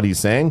understand what he's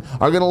saying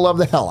are going to love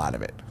the hell out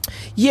of it.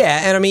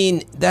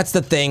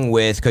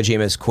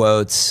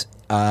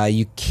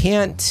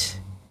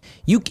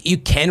 you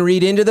can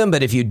read into them,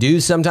 but if you do,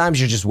 sometimes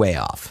you're just way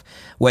off.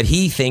 What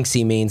he thinks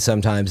he means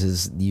sometimes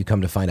is you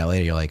come to find out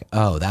later, you're like,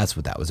 oh, that's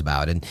what that was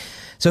about. And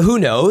so who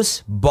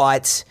knows?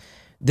 But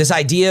this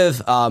idea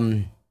of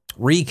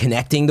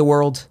reconnecting the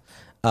world,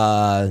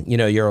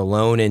 you're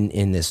alone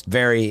in this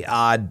very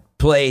odd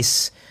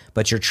place,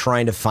 but you're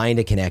trying to find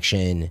a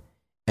connection,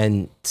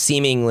 and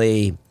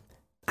seemingly,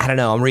 I don't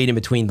know, I'm reading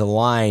between the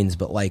lines,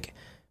 but like,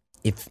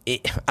 I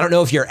don't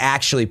know if you're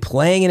actually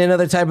playing in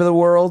another type of the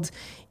world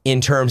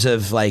in terms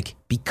of like,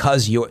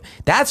 because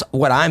that's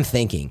what I'm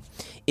thinking,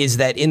 is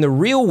that in the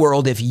real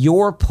world, if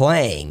you're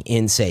playing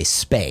in, say,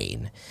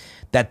 Spain,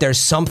 that there's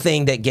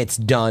something that gets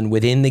done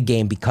within the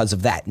game because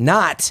of that.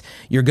 Not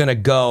you're going to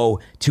go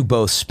to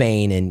both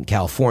Spain and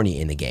California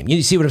in the game.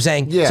 You see what I'm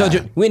saying? Yeah.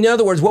 So in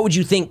other words, what would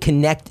you think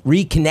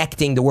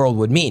reconnecting the world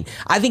would mean?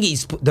 I think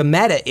the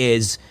meta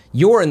is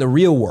you're in the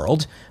real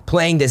world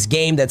playing this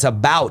game that's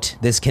about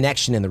this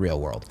connection in the real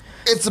world.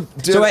 I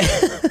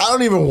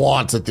don't even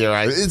want to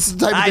theorize. It's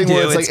the type of thing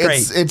where it's like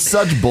great. It's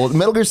such bull.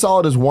 Metal Gear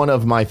Solid is one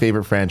of my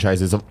favorite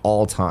franchises of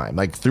all time,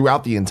 like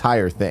throughout the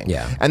entire thing.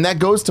 Yeah. And that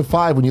goes to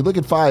 5. When you look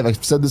at 5,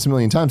 I've said this a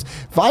million times,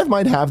 5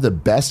 might have the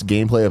best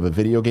gameplay of a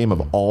video game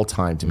of all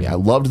time to me. I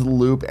loved the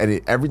loop, and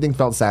everything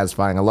felt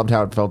satisfying. I loved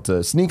how it felt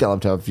to sneak. I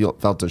loved how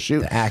it felt to shoot.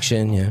 The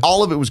action, yeah.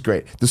 All of it was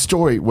great. The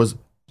story was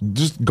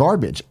just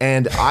garbage,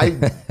 and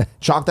I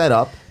chalk that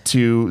up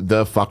to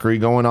the fuckery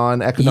going on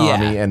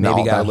Konami and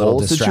all that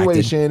whole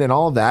situation and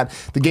all of that.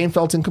 The game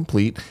felt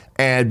incomplete,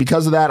 and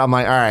because of that, I'm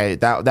like, all right,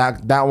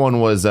 that one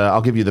was.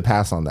 I'll give you the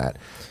pass on that.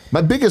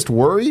 My biggest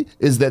worry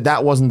is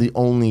that wasn't the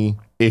only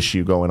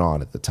issue going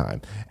on at the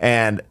time,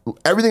 and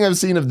everything I've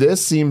seen of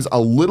this seems a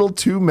little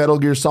too Metal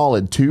Gear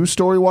Solid 2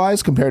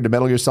 story-wise compared to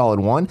Metal Gear Solid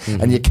 1,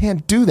 and you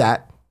can't do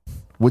that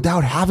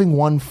without having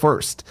one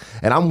first.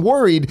 And I'm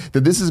worried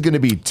that this is going to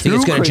be too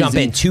it's going to crazy, jump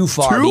in too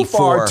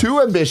far, too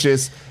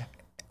ambitious,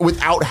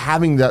 without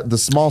having the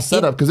small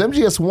setup. Because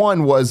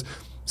MGS1 was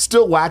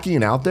still wacky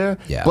and out there,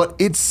 but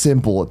it's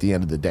simple at the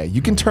end of the day.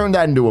 You can turn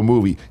that into a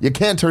movie. You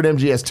can't turn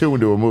MGS2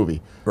 into a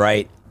movie.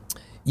 Right.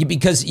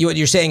 Because what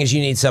you're saying is you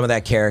need some of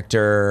that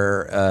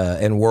character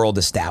and world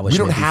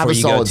establishment. We don't have a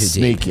solid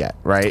Snake yet,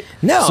 right?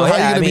 No. So how are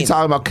you going to be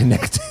talking about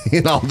connecting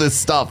and all this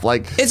stuff?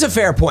 Like, it's a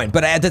fair point,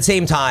 but at the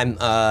same time,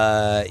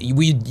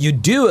 you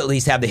do at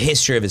least have the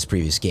history of his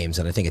previous games,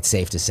 and I think it's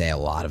safe to say a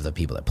lot of the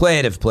people that play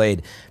it have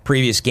played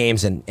previous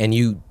games, and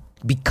you,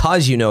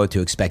 because you know what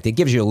to expect, it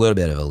gives you a little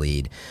bit of a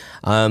lead.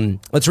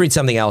 Let's read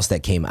something else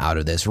that came out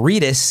of this.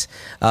 Reedus,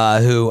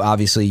 who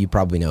obviously you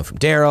probably know from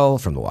Daryl,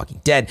 from The Walking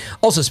Dead,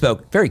 also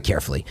spoke very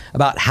carefully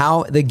about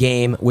how the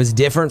game was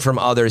different from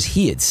others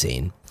he had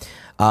seen.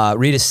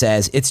 Reedus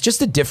says,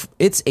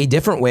 it's a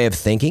different way of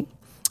thinking.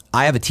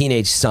 I have a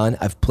teenage son.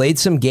 I've played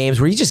some games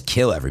where you just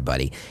kill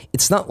everybody.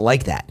 It's not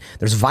like that.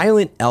 There's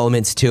violent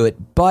elements to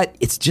it, but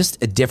it's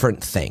just a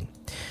different thing.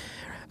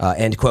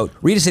 End quote.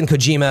 Reedus and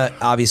Kojima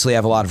obviously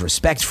have a lot of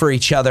respect for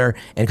each other,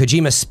 and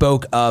Kojima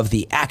spoke of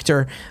the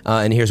actor,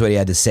 and here's what he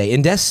had to say.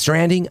 In Death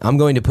Stranding, I'm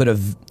going to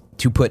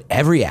put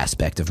every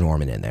aspect of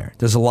Norman in there.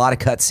 There's a lot of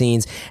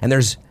cutscenes, and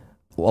there's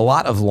a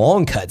lot of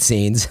long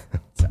cutscenes.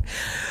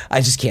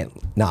 I just can't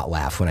not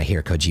laugh when I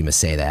hear Kojima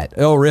say that.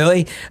 Oh,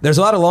 really? There's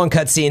a lot of long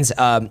cutscenes,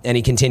 and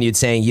he continued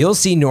saying, you'll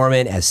see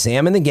Norman as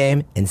Sam in the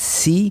game and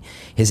see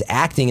his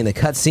acting in the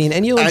cutscene,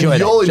 and you'll enjoy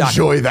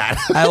that.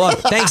 I love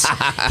it. Thanks.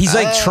 He's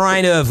like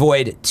trying to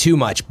avoid too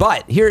much.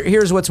 But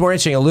here's what's more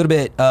interesting, a little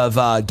bit of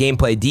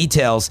gameplay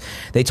details.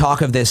 They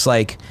talk of this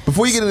like...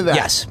 Before you get into that,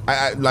 yes.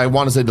 I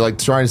want to say, like,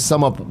 trying to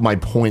sum up my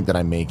point that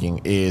I'm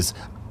making is...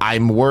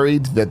 I'm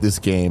worried that this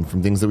game,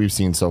 from things that we've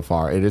seen so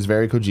far, it is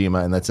very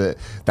Kojima, and that's it.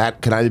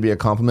 That can either be a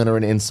compliment or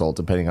an insult,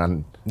 depending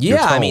on your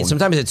tone. I mean,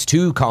 sometimes it's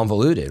too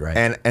convoluted,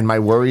 right? And my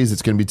worry is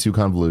it's going to be too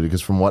convoluted,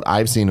 because from what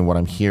I've seen and what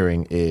I'm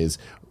hearing is,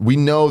 we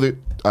know that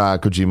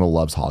Kojima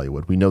loves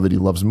Hollywood. We know that he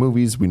loves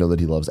movies. We know that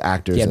he loves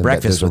actors. Yeah, and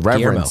breakfast with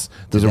reverence.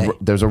 Guillermo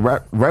There's a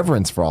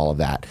reverence for all of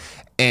that.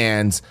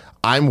 And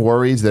I'm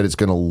worried that it's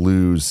going to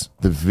lose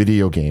the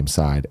video game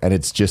side, and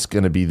it's just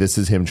going to be, this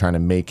is him trying to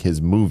make his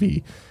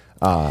movie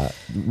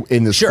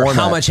in this format.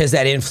 How much has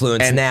that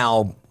influence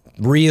now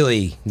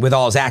really, with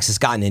all his access,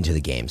 gotten into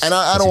the games? And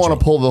I don't want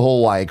to pull the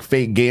whole like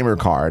fake gamer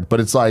card, but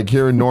it's like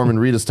hearing Norman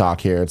Reedus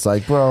talk here. It's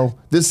like, bro,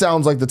 this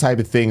sounds like the type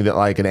of thing that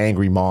like an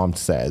angry mom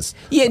says.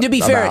 Yeah, to be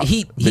fair,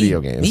 he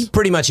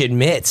pretty much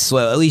admits,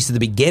 well, at least at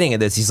the beginning of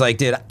this, he's like,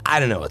 dude, I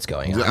don't know what's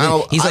going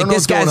on. He's like,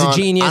 this guy's a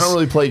genius. I don't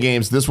really play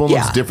games. This one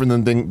looks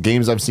different than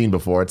games I've seen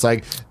before. It's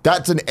like,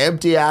 that's an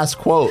empty ass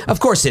quote. Of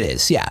course it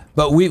is, yeah.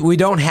 But we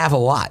don't have a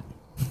lot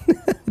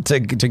to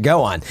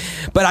go on.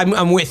 But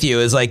I'm with you.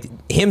 Is like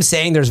him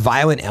saying there's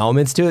violent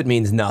elements to it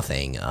means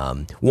nothing.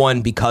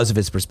 One, because of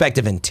his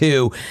perspective, and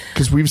two,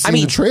 because we've seen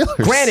the trailers.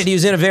 Granted, he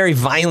was in a very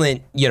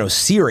violent,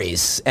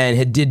 series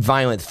and did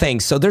violent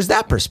things. So there's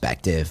that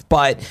perspective.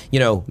 But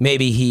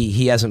maybe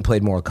he hasn't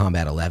played Mortal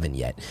Kombat 11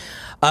 yet.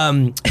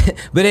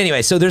 But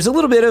anyway, so there's a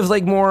little bit of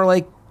like more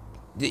like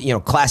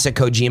classic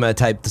Kojima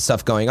type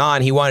stuff going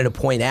on. He wanted to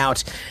point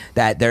out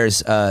that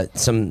there's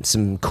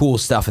some cool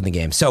stuff in the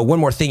game. So one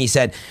more thing he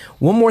said,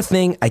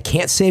 I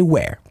can't say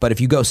where, but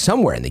if you go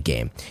somewhere in the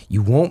game,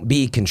 you won't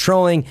be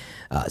controlling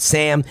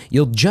Sam,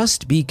 you'll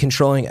just be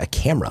controlling a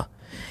camera.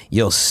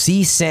 You'll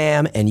see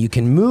Sam and you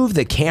can move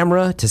the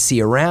camera to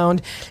see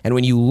around. And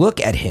when you look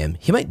at him,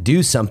 he might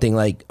do something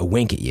like a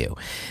wink at you.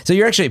 So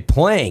you're actually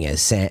playing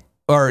as Sam,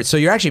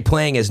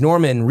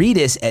 Norman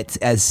Reedus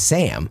as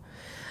Sam.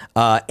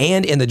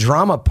 And in the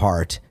drama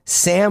part,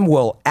 Sam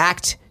will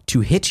act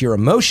to hit your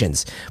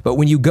emotions. But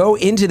when you go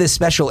into this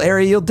special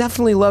area, you'll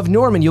definitely love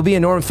Norman. You'll be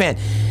a Norman fan.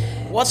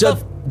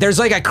 There's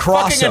like a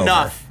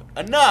crossover.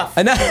 Enough.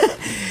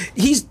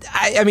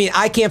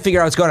 I can't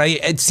figure out what's going on.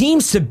 It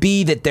seems to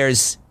be that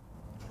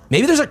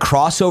maybe there's a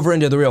crossover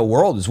into the real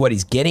world is what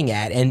he's getting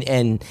at.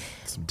 And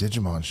some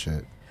Digimon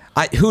shit.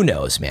 Who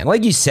knows, man?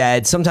 Like you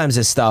said, sometimes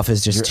this stuff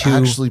is just You're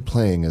actually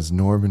playing as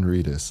Norman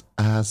Reedus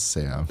as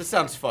Sam. This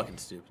sounds fucking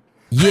stupid.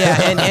 Yeah,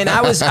 and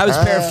I was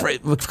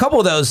paraphrasing a couple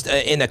of those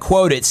in the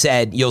quote. It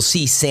said you'll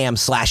see Sam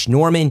 /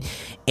 Norman,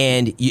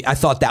 and I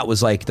thought that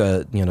was like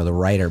the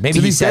writer. Maybe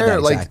he said that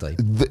exactly.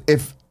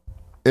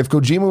 If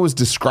Kojima was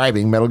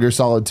describing Metal Gear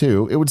Solid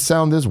 2, it would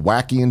sound this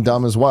wacky and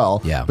dumb as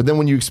well. Yeah. But then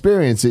when you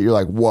experience it, you're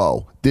like,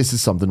 whoa, this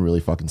is something really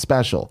fucking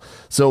special.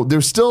 So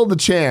there's still the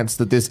chance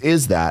that this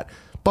is that,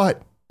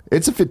 but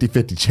it's a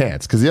 50-50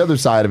 chance because the other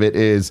side of it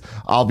is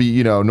I'll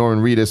be,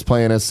 Norman Reedus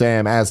playing as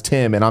Sam, as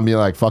Tim, and I'm being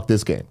like, fuck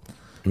this game.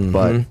 Mm-hmm.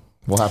 But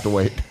we'll have to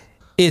wait.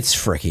 It's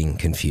freaking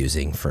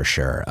confusing for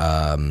sure.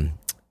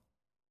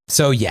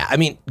 So yeah,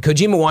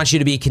 Kojima wants you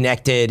to be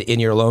connected in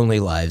your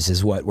lonely lives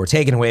is what we're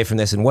taking away from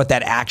this, and what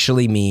that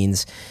actually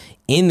means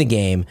in the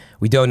game.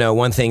 We don't know.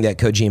 One thing that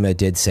Kojima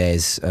did say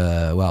is,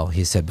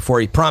 he said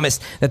before he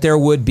promised that there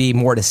would be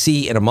more to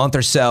see in a month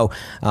or so.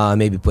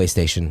 Maybe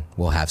PlayStation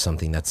will have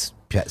something that's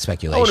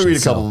speculation. I want to read a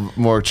couple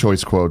more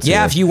choice quotes. Yeah,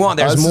 here. if you want,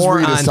 there's more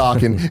on.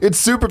 Talking. It's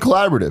super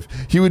collaborative.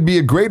 He would be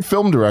a great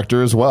film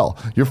director as well.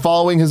 You're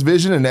following his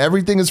vision, and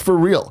everything is for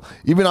real.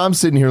 Even I'm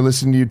sitting here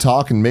listening to you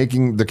talk and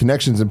making the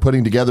connections and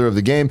putting together of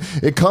the game.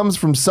 It comes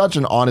from such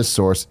an honest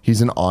source.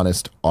 He's an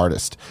honest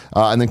artist.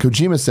 And then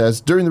Kojima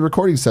says, during the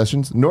recording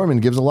sessions,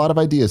 Norman gives a lot of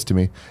ideas to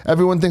me.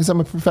 Everyone thinks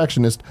I'm a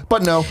perfectionist,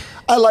 but no,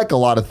 I like a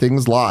lot of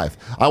things live.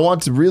 I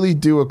want to really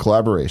do a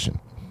collaboration.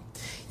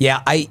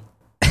 Yeah, I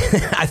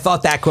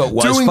thought that quote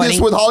was doing funny.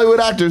 This with Hollywood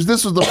actors,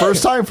 this was the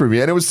first time for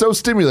me, and it was so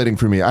stimulating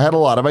for me. I had a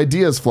lot of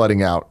ideas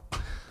flooding out.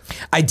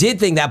 I did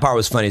think that part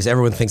was funny, is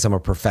everyone thinks I'm a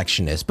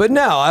perfectionist. But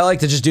no, I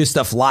like to just do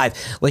stuff live.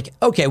 Like,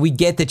 okay, we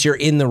get that you're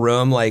in the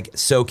room, like,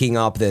 soaking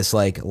up this,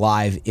 like,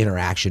 live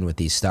interaction with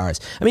these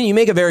stars. You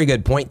make a very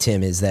good point,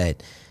 Tim, is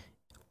that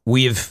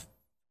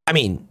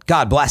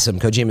God bless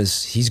him.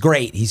 He's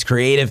great. He's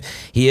creative.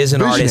 He is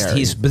an artist.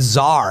 He's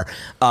bizarre.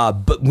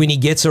 But when he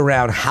gets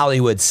around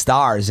Hollywood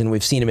stars, and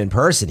we've seen him in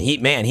person,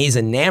 he's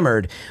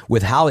enamored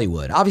with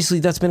Hollywood. Obviously,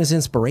 that's been his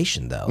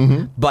inspiration, though.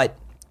 Mm-hmm. But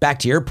back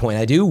to your point,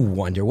 I do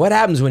wonder what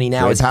happens when he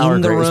now is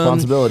in the room.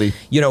 Responsibility.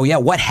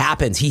 What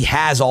happens? He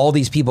has all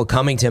these people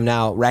coming to him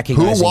now,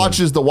 recognizing who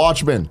watches The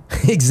Watchmen.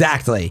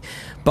 Exactly.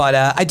 But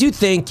I do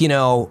think,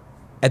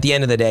 at the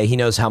end of the day, he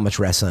knows how much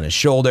rests on his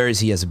shoulders.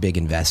 He has a big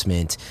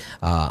investment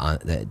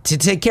to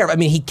take care of.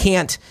 He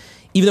can't,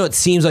 even though it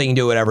seems like he can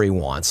do whatever he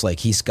wants,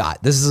 like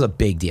this is a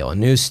big deal. A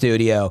new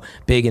studio,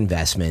 big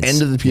investments.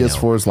 End of the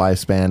PS4's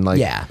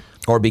lifespan.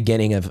 Or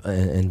beginning of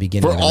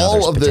For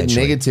all of the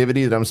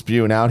negativity that I'm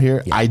spewing out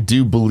here, I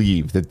do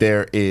believe that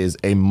there is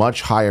a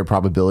much higher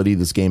probability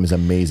this game is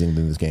amazing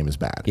than this game is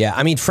bad.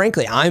 Yeah,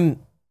 frankly,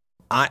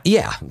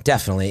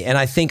 definitely. And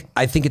I think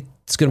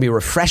it's going to be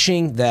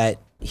refreshing that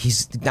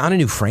he's on a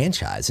new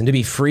franchise, and to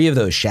be free of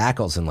those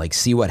shackles and like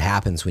see what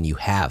happens when you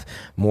have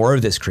more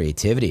of this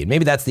creativity. And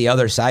maybe that's the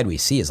other side we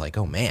see is like,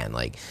 oh man,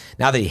 like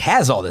now that he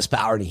has all this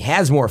power and he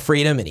has more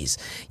freedom and he's,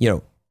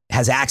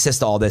 has access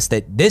to all this,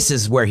 that this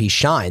is where he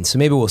shines. So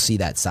maybe we'll see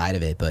that side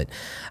of it, but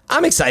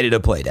I'm excited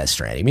to play Death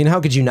Stranding. How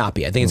could you not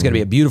be? I think it's going to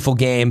be a beautiful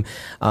game.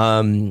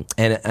 And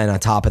on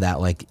top of that,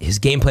 like his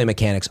gameplay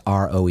mechanics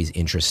are always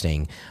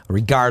interesting,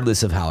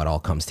 regardless of how it all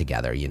comes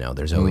together.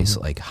 There's always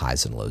like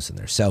highs and lows in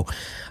there. So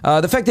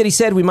the fact that he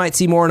said we might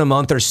see more in a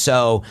month or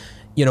so,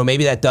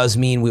 maybe that does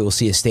mean we will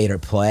see a state of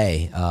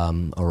play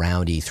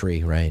around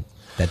E3, right?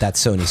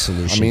 That's Sony's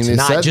solution to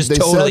not just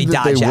totally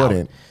dodge out.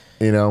 Wouldn't.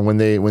 When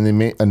they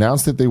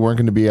announced that they weren't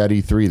going to be at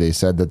E3, they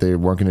said that they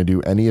weren't going to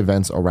do any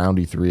events around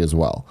E3 as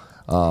well.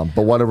 But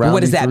what around?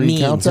 What does E3 that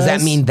mean? Does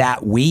that mean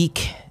that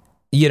week?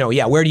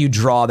 Where do you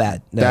draw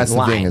that That's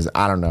line? The thing is,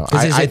 I don't know.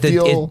 I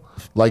feel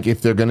like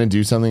if they're going to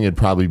do something, it'd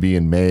probably be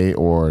in May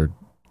or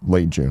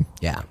late June.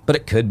 Yeah, but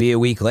it could be a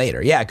week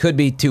later. Yeah, it could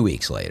be 2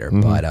 weeks later. Mm-hmm.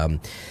 But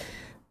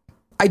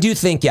I do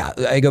think,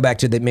 I go back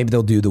to that. Maybe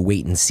they'll do the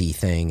wait and see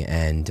thing,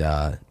 and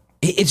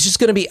it's just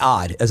going to be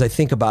odd as I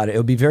think about it. It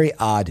would be very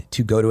odd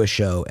to go to a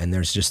show and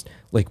there's just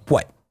like,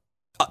 what?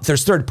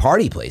 There's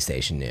third-party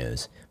PlayStation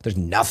news. There's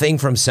nothing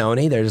from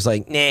Sony. They're just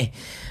like, nah,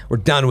 we're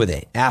done with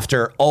it.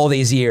 After all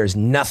these years,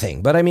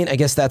 nothing. But I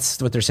guess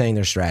that's what they're saying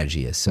their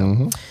strategy is.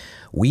 So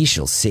we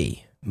shall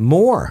see.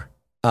 more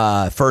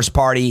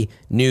first-party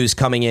news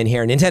coming in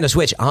here. Nintendo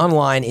Switch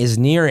Online is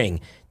nearing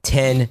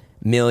 10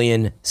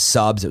 million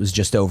subs. It was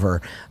just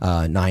over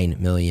 9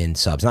 million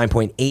subs,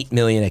 9.8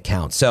 million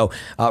accounts. So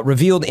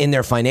revealed in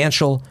their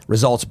financial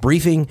results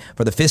briefing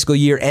for the fiscal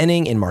year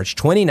ending in March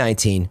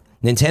 2019,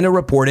 Nintendo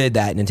reported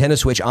that Nintendo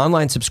Switch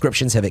Online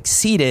subscriptions have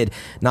exceeded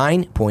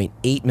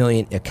 9.8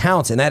 million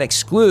accounts, and that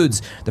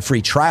excludes the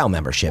free trial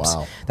memberships.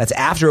 Wow. That's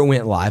after it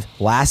went live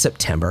last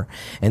September.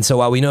 And so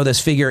while we know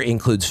this figure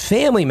includes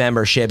family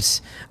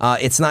memberships,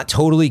 it's not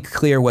totally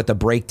clear what the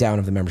breakdown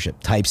of the membership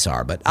types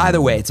are. But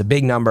either way, it's a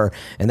big number,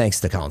 and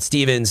thanks to Colin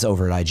Stevens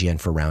over at IGN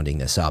for rounding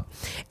this up.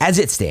 As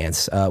it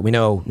stands, we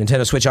know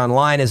Nintendo Switch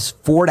Online is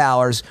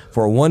 $4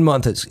 for a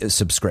 1-month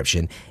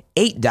subscription,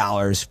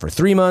 $8 for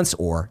 3 months,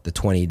 or the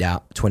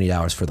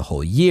 $20 for the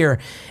whole year.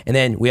 And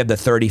then we have the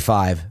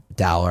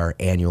 $35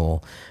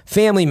 annual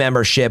family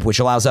membership, which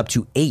allows up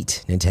to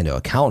 8 Nintendo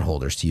account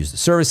holders to use the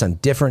service on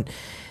different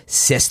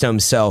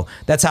systems. So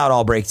that's how it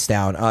all breaks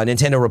down.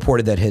 Nintendo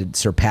reported that it had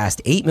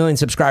surpassed 8 million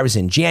subscribers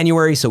in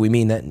January. So we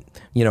mean that,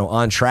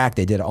 on track.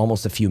 They did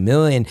almost a few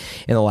million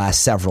in the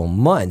last several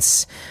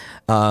months.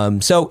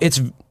 So it's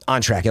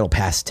on track. It'll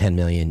pass 10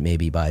 million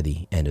maybe by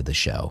the end of the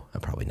show.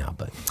 Probably not,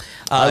 but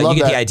you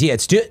get the idea.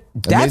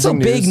 That's a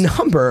big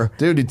number.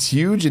 Dude, it's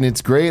huge and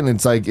it's great. And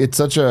it's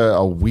such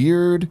a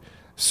weird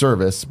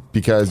service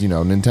because,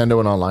 Nintendo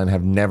and online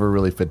have never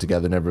really fit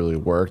together, never really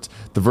worked.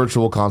 The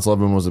Virtual Console,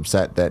 everyone was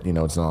upset that,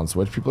 it's not on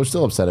Switch. People are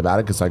still upset about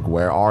it because,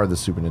 where are the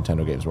Super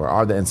Nintendo games? Where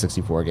are the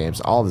N64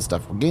 games? All this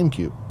stuff for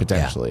GameCube,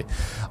 potentially.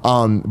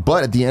 Yeah.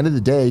 But at the end of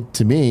the day,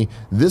 to me,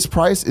 this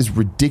price is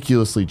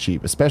ridiculously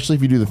cheap, especially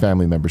if you do the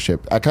family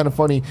membership. Kind of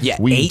funny. Yeah,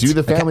 we do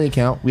the family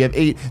account. We have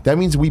 8. That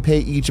means we pay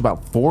each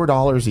about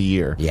 $4 a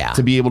year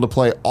to be able to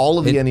play all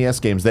of the NES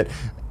games that...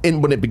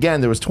 And when it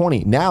began, there was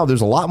 20. Now there's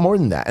a lot more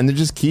than that, and they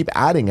just keep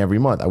adding every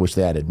month. I wish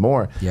they added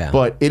more. Yeah.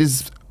 But it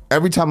is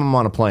every time I'm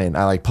on a plane,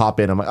 I pop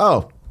in. I'm like,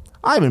 oh,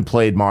 I haven't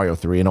played Mario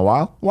 3 in a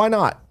while. Why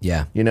not?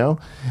 Yeah.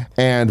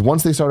 And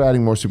once they start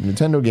adding more Super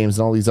Nintendo games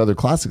and all these other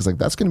classics,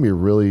 that's going to be a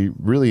really,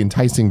 really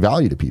enticing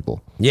value to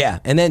people. Yeah.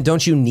 And then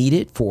don't you need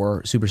it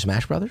for Super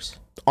Smash Brothers?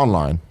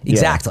 Online.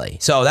 Exactly. Yeah.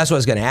 So that's what I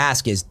was going to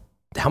ask is,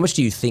 how much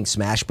do you think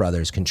Smash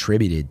Brothers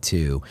contributed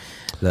to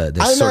the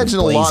sort of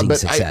blazing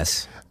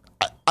success?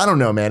 I don't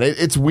know, man.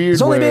 It's weird.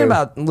 It's only been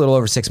about a little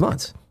over 6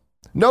 months.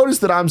 Notice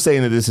that I'm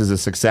saying that this is a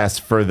success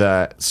for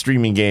the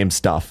streaming game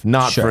stuff,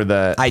 not for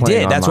the I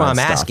did. That's why I'm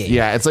stuff. asking.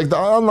 Yeah, it's the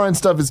online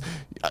stuff is...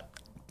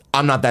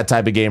 I'm not that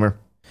type of gamer.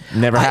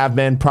 Never have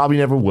been. Probably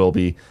never will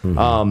be.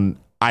 Mm-hmm.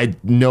 I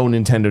know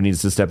Nintendo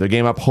needs to step their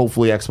game up.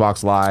 Hopefully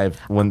Xbox Live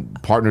when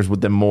partners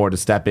with them more to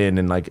step in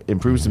and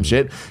improve some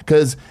shit.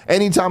 Because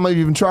anytime I've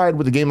even tried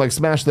with a game like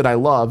Smash that I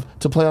love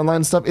to play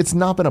online stuff, it's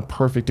not been a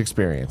perfect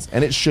experience.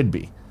 And it should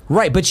be.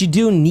 Right, but you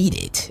do need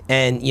it.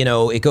 And,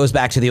 it goes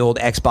back to the old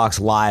Xbox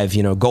Live,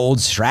 gold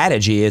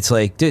strategy. It's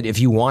dude, if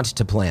you want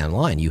to play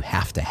online, you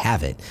have to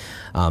have it.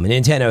 And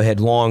Nintendo had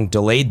long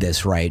delayed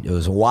this, right? It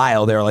was a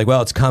while. They were like,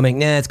 well, it's coming.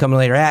 Nah, it's coming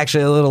later.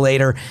 Actually, a little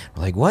later.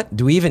 We're like, what?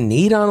 Do we even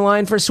need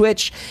online for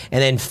Switch?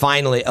 And then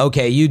finally,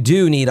 okay, you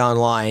do need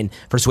online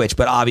for Switch.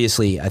 But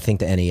obviously, I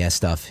think the NES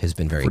stuff has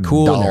been very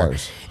cool. And they're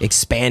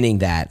expanding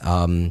that.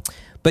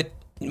 But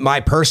my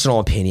personal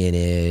opinion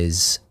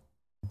is...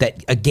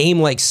 that a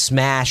game like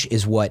Smash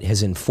is what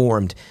has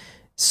informed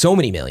so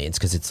many millions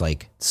because it's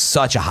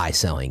such a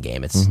high-selling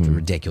game. It's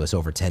ridiculous,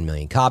 over 10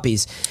 million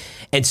copies.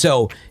 And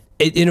so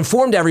it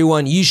informed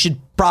everyone you should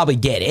probably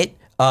get it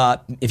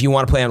if you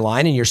want to play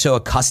online and you're so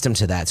accustomed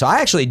to that. So I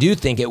actually do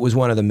think it was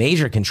one of the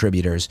major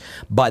contributors,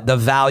 but the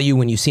value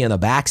when you see on the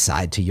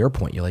backside, to your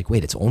point, you're like,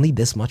 wait, it's only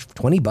this much,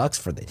 $20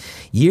 for the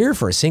year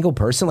for a single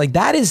person?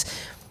 That is...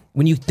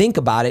 When you think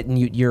about it and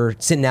you're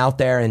sitting out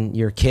there and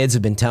your kids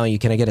have been telling you,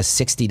 can I get a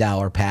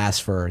 $60 pass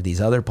for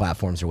these other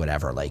platforms or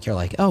whatever? You're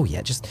like, oh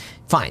yeah, just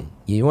fine.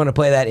 You want to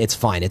play that? It's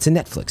fine. It's a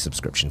Netflix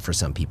subscription for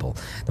some people,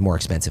 the more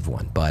expensive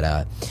one.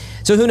 But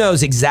so who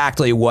knows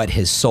exactly what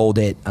has sold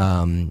it.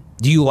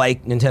 Do you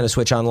like Nintendo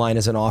Switch Online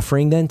as an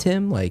offering then,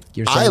 Tim?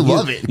 You're saying I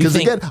love it because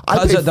again,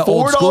 I pay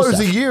 $4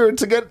 a year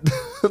to get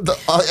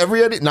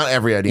not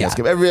every NES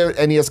game, every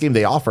NES game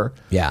they offer.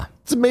 Yeah.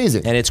 It's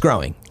amazing. And it's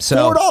growing.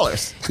 So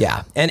 $4.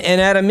 Yeah. And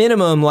at a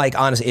minimum,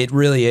 honestly, it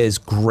really is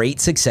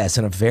great success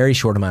in a very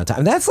short amount of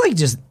time. That's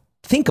just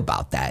think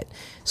about that.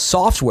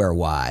 Software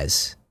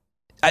wise,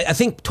 I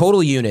think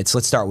total units,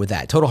 let's start with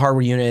that. Total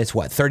hardware units,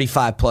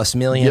 35 plus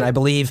million, yep. I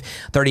believe.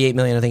 38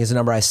 million, I think is the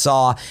number I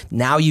saw.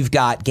 Now you've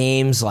got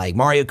games like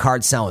Mario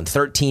Kart selling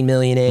 13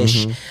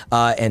 million-ish,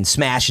 and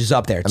Smash is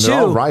up there and too.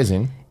 They're all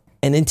rising.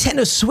 And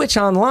Nintendo Switch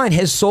Online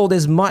has sold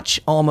as much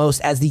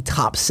almost as the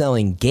top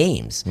selling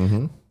games.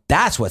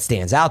 That's what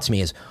stands out to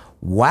me is,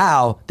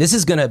 wow, this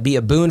is going to be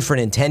a boon for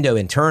Nintendo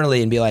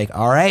internally and be like,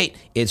 all right,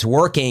 it's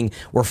working.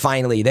 We're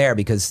finally there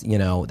because,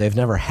 they've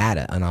never had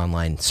an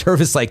online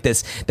service like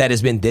this that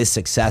has been this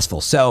successful.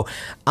 So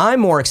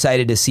I'm more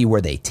excited to see where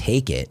they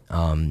take it.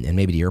 And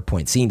maybe to your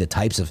point, seeing the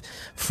types of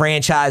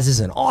franchises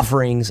and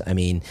offerings. I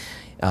mean,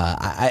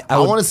 I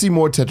want to see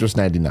more Tetris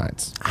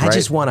 99s. I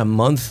just want a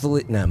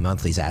monthly. No,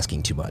 monthly's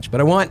asking too much.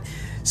 But I want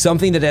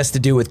something that has to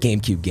do with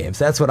GameCube games.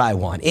 That's what I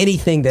want.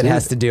 Anything that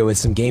has to do with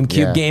some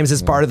GameCube games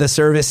as part of the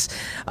service.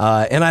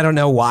 And I don't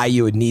know why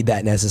you would need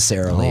that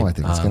necessarily. Oh, I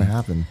think it's going to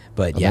happen.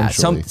 But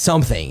eventually.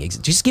 something.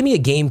 Just give me a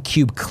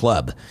GameCube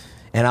club,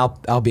 and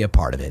I'll be a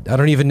part of it. I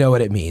don't even know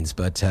what it means,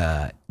 but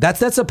that's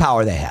the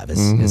power they have.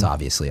 Is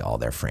obviously all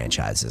their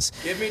franchises.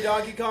 Give me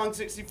Donkey Kong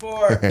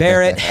 64.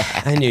 Barrett,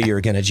 I knew you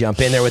were going to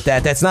jump in there with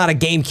that. That's not a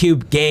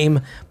GameCube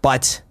game,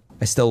 but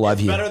I still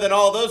love you. Better than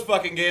all those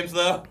fucking games,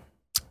 though.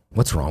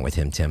 What's wrong with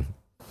him, Tim?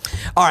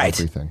 All right.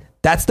 Everything.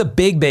 That's the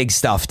big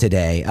stuff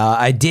today.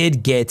 I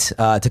did get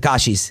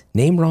Takashi's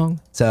name wrong,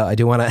 so I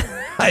do want to.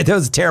 That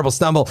was a terrible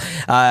stumble.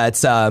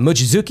 It's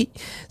Mochizuki,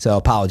 so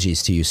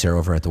apologies to you, sir,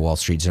 over at the Wall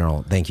Street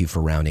Journal. Thank you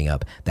for rounding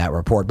up that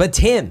report. But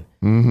Tim,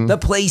 the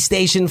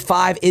PlayStation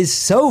 5 is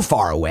so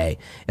far away.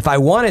 If I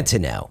wanted to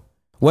know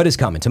what is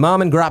coming to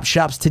mom and grop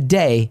shops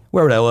today,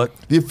 where would I look?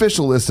 The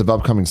official list of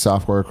upcoming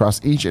software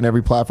across each and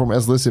every platform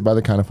as listed by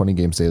the Kind of Funny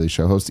Games Daily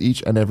Show host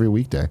each and every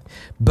weekday.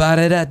 All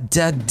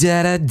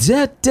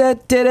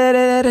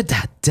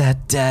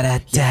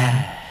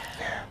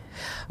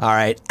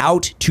right,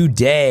 out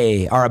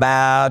today are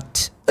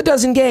about a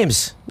dozen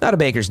games, not a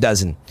baker's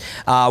dozen.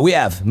 We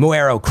have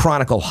Moero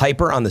Chronicle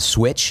Hyper on the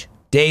Switch,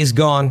 Days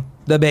Gone,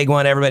 the big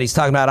one everybody's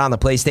talking about on the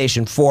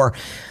PlayStation 4,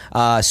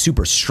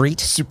 Super Street.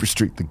 Super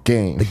Street, the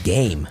game. The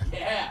game.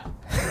 Yeah.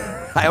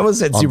 I almost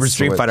said Super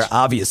Street Switch. Fighter,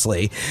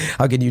 obviously.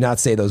 How could you not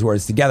say those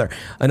words together?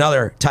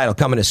 Another title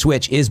coming to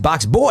Switch is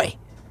Box Boy!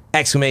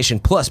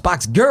 Plus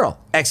Box Girl!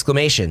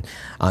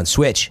 On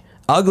Switch.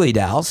 Ugly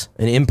Dolls,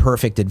 an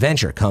imperfect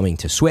adventure coming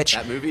to Switch.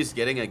 That movie's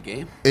getting a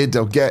game? It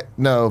don't get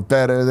no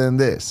better than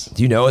this.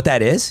 Do you know what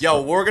that is?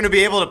 Yo, we're going to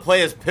be able to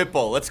play as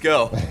Pitbull. Let's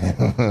go.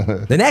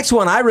 The next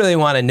one I really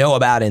want to know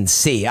about and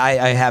see.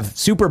 I have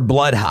Super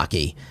Blood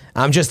Hockey.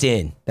 I'm just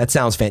in. That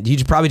sounds fantastic.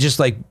 You probably just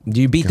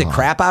do you beat the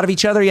crap out of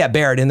each other? Yeah,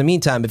 Barrett, in the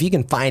meantime, if you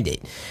can find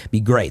it, be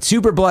great.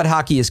 Super Blood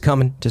Hockey is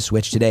coming to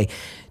Switch today.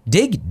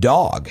 Dig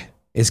Dog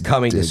is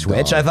coming to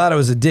Switch. Dog. I thought it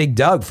was a Dig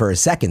Dug for a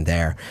second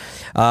there.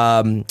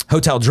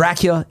 Hotel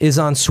Dracula is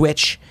on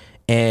Switch,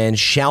 and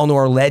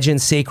Shalnor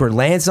Legends Sacred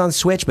Lands on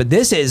Switch, but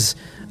this is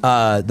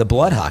the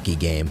Blood Hockey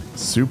game.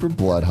 Super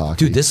Blood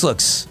Hockey. Dude, this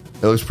looks...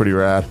 It looks pretty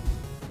rad.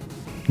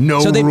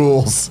 No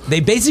rules. They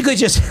basically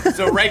just...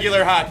 So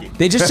regular hockey.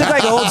 They just took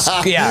like old...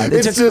 Yeah.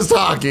 It's just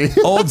hockey.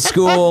 Old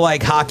school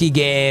like hockey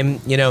game,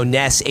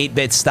 NES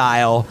 8-bit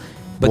style,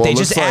 but Well, they it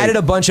just looks added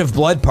like- a bunch of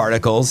blood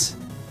particles.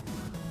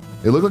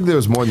 It looked like there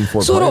was more than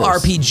 4 It's a players. little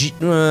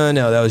RPG.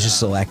 No, that was just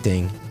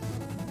selecting.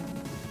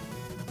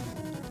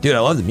 Dude, I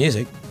love the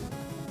music.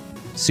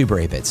 Super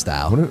 8-bit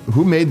style.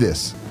 Who made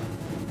this?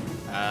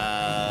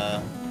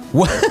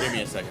 What? Give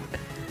me a second.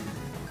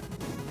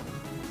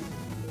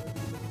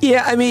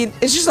 Yeah, I mean,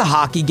 it's just a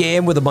hockey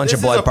game with a bunch This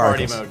of blood is a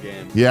party particles. mode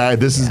game. Yeah,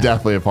 this is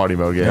definitely a party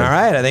mode game. All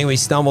right, I think we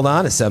stumbled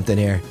onto something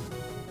here.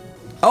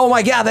 Oh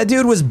my God, that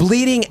dude was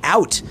bleeding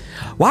out.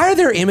 Why are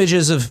there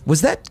images of...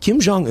 Was that Kim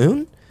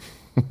Jong-un?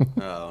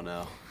 Oh,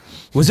 no.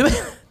 Was it?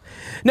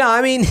 No,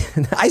 I mean,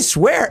 I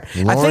swear.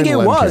 I think it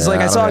Lauren was. Lemke. Like,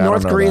 I saw a don't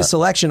North know Korea that.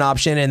 selection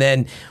option, and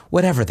then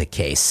whatever the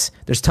case.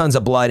 There's tons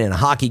of blood in a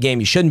hockey game.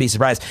 You shouldn't be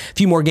surprised. A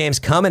few more games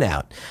coming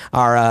out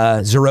are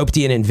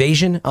Zoroptian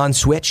Invasion on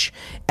Switch,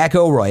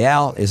 Echo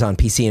Royale is on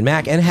PC and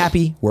Mac, and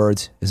Happy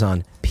Words is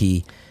on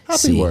PC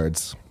Happy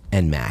Words.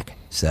 and Mac.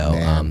 So,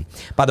 Man.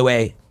 by the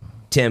way,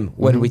 Tim,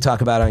 what did we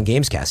talk about on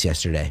Gamescast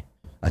yesterday?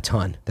 A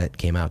ton that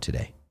came out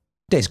today.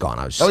 Days Gone.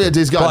 I was just Oh, yeah,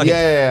 Days Gone. plugging.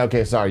 Yeah.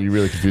 Okay, sorry. You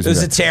really confused It me. was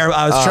a there. terrible.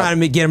 I was trying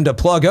to get him to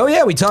plug. Oh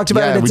yeah, we talked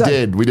about Yeah, it. we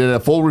did. We did a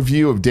full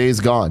review of Days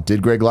Gone.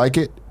 Did Greg like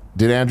it?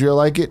 Did Andrea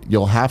like it?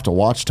 You'll have to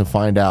watch to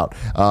find out.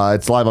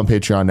 It's live on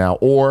Patreon now,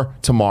 or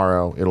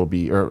tomorrow it'll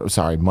be,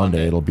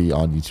 Monday it'll be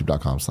on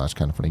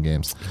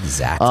youtube.com/kindoffunnygames.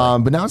 Exactly.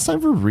 But now it's time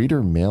for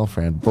reader mail,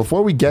 friend.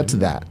 Before we get to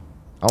that,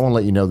 I want to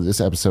let you know that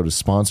this episode is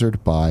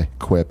sponsored by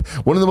Quip.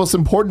 One of the most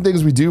important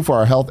things we do for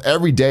our health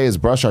every day is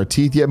brush our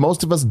teeth, yet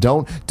most of us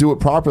don't do it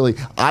properly.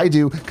 I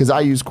do, because I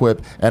use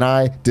Quip, and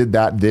I did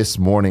that this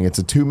morning. It's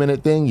a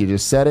 2-minute thing. You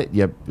just set it.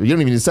 You don't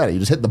even need to set it. You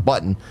just hit the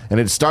button, and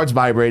it starts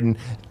vibrating,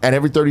 and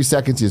every 30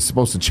 seconds, you're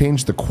supposed to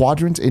change the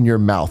quadrant in your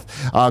mouth.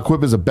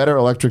 Quip is a better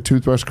electric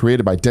toothbrush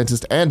created by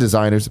dentists and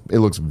designers. It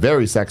looks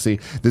very sexy.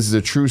 This is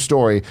a true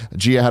story.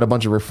 Gia had a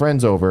bunch of her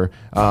friends over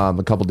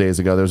a couple days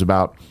ago. There was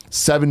about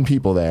 7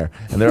 people there,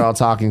 and they're all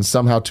talking.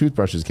 Somehow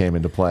toothbrushes came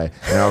into play,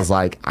 and I was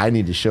like, I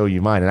need to show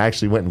you mine. And I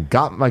actually went and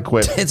got my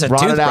Quip, It's a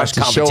brought it out toothbrush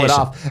to show it competition.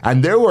 off,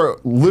 and there were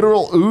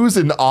literal oohs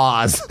and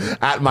ahs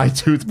at my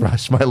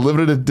toothbrush, my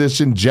limited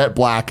edition jet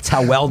black. That's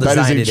how well That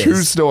designed is it a true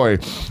is. story.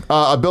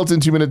 A built-in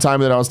 2-minute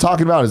timer that I was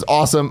talking about is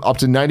awesome. Up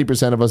to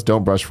 90% of us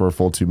don't brush for a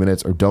full 2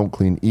 minutes or don't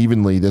clean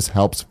evenly. This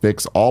helps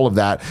fix all of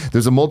that.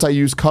 There's a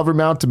multi-use cover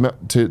mount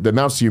that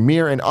mounts to your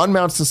mirror and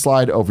unmounts to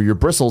slide over your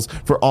bristles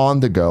for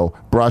on-the-go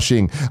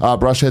brushing.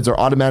 Brush heads are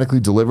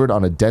automatically delivered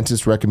on a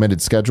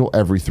dentist-recommended schedule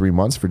every 3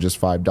 months for just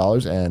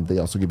 $5, and they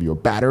also give you a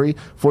battery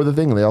for the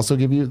thing, and they also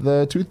give you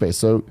the toothpaste.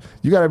 So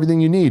you got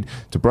everything you need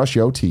to brush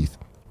your teeth.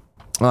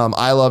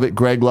 I love it.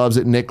 Greg loves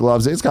it. Nick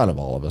loves it. It's kind of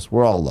all of us.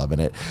 We're all loving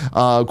it.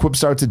 Quip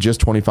starts at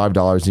just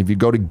 $25. And if you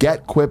go to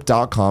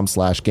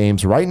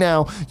getquip.com/games right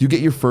now, you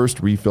get your first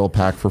refill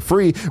pack for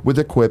free with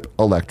a Quip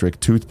electric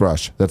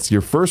toothbrush. That's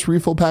your first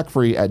refill pack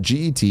free at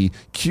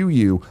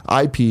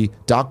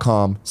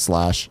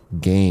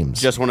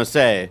getquip.com/games. Just want to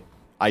say,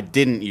 I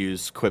didn't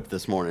use Quip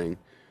this morning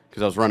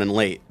because I was running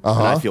late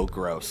and I feel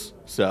gross.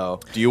 So,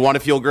 do you want to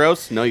feel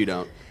gross? No, you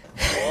don't.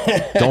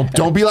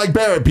 Don't be like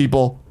Barrett,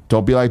 people.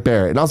 Don't be like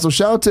Barrett. And also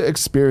shout out to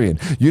Experian.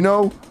 You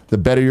know, the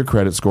better your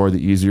credit score,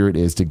 the easier it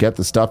is to get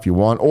the stuff you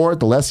want, or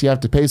the less you have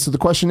to pay. So the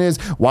question is,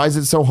 why is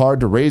it so hard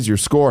to raise your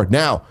score?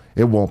 Now,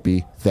 it won't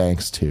be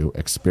thanks to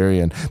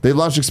Experian. They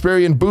launched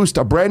Experian Boost,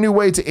 a brand new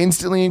way to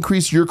instantly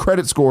increase your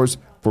credit scores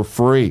for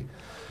free.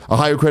 A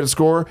higher credit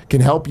score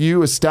can help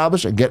you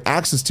establish and get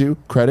access to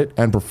credit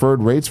and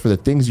preferred rates for the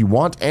things you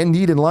want and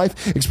need in life.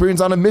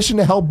 Experian's on a mission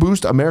to help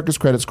boost America's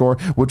credit score,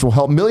 which will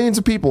help millions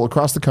of people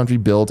across the country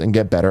build and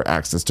get better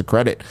access to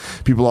credit.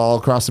 People all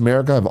across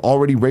America have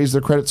already raised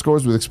their credit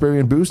scores with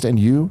Experian Boost, and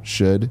you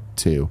should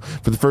too.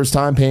 For the first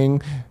time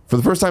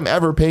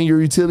ever, paying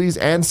your utilities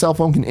and cell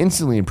phone can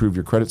instantly improve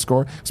your credit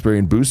score.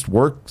 Experian Boost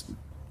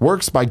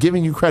works by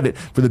giving you credit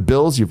for the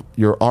bills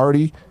you're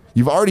already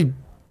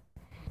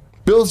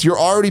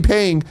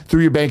paying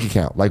through your bank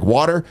account, like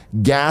water,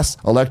 gas,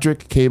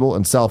 electric, cable,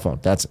 and cell phone.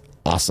 That's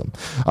awesome.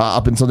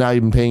 Up until now,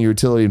 you've been paying your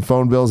utility and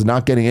phone bills and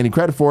not getting any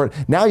credit for it.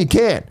 Now you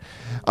can.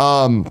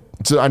 So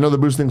I know the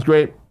Boost thing's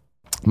great.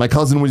 My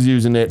cousin was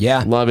using it,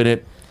 loving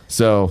it.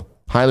 So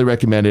highly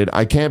recommended.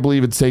 I can't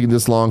believe it's taken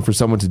this long for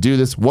someone to do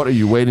this. What are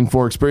you waiting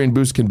for? Experian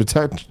Boost can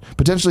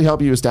potentially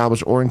help you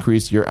establish or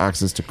increase your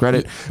access to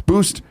credit.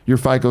 Boost your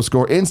FICO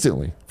score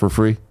instantly for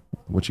free.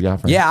 What you got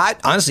for me? Yeah, I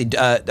honestly,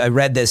 I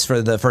read this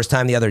for the first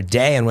time the other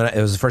day, and when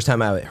it was the first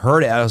time I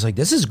heard it, I was like,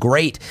 this is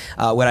great.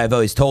 What I've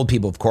always told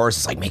people, of course,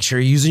 is like, make sure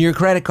you're using your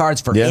credit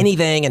cards for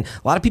anything, and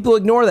a lot of people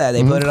ignore that.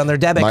 They put it on their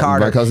debit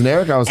card. My cousin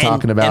Eric, I was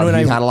talking about,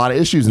 he had a lot of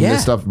issues, and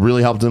this stuff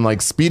really helped him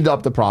like speed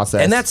up the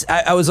process. And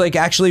I was like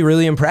actually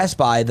really impressed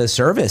by the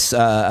service.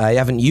 I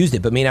haven't used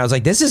it, but I was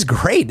like, this is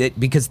great,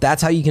 because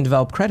that's how you can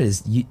develop credit,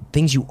 is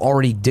things you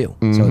already do.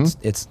 So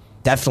it's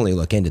definitely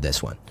look into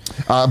this one.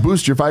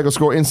 Boost your FICO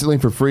score instantly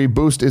for free.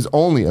 Boost is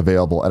only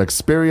available at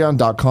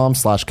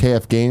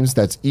Experian.com/KFGames.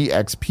 That's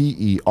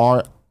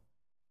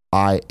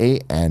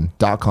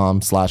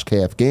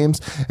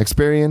EXPERIAN.com/KFGames.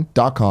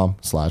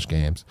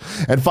 Experian.com/games.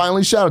 And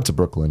finally, shout out to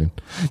Brooklinen.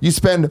 You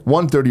spend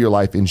 1/3 of your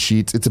life in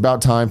sheets. It's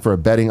about time for a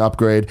bedding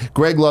upgrade.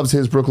 Greg loves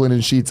his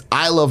Brooklinen sheets.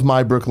 I love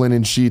my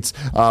Brooklinen sheets.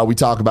 We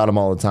talk about them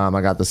all the time.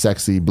 I got the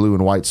sexy blue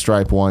and white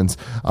stripe ones.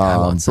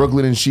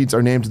 Brooklinen sheets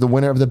are named the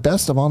winner of the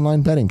best of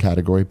online bedding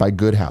category by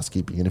Good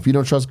Housekeeping. And if you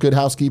don't trust Good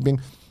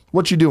Housekeeping,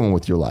 what you doing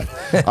with your life?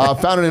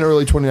 Founded in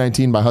early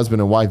 2019 by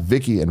husband and wife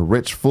Vicky and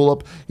Rich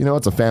Fulop. You know,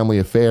 it's a family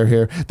affair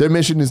here. Their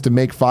mission is to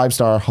make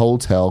 5-star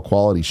hotel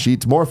quality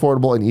sheets more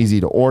affordable and easy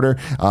to order.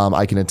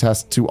 I can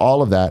attest to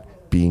all of that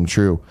being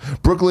true.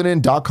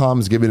 Brooklinen.com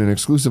is giving an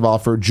exclusive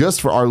offer just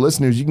for our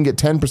listeners. You can get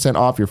 10%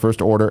 off your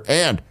first order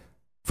and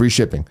free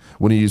shipping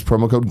when you use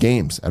promo code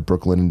GAMES at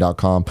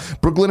brooklinen.com.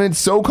 Brooklinen is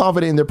so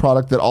confident in their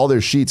product that all their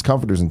sheets,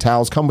 comforters, and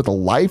towels come with a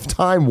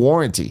lifetime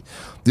warranty.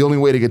 The only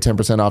way to get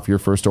 10% off your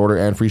first order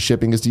and free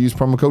shipping is to use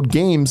promo code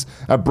GAMES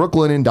at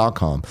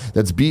brooklinen.com.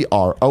 That's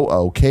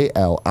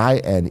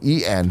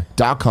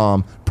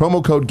BROOKLINEN.com.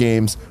 Promo code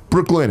GAMES.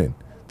 Brooklinen.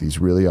 These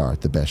really are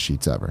the best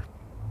sheets ever.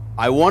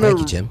 I want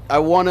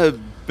to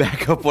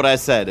back up what I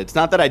said. It's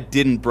not that I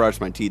didn't brush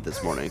my teeth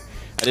this morning.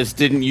 I just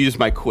didn't use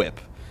my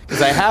Quip.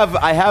 Because I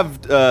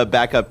have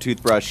backup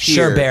toothbrush here.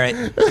 Sure, Barrett.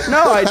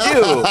 No, I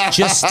do.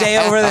 Just stay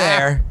over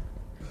there.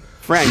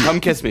 Fran, come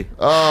kiss me.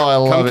 Oh, I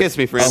love it. Come kiss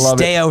me, Fran.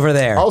 Stay over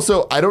there.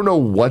 Also, I don't know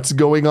what's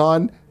going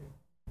on,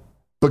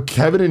 but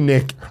Kevin and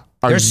Nick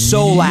are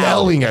so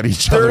yelling at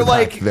each other. They're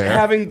like there.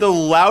 having the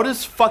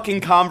loudest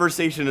fucking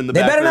conversation in the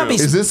back better not room. be.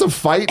 Is this a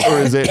fight or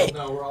is it?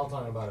 No, we're all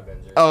talking about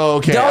Avengers. Oh,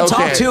 okay. Don't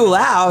talk too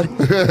loud.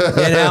 You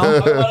know?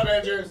 Talk about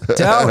Avengers.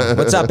 Don't.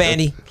 What's up,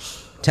 Andy?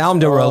 Tell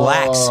him to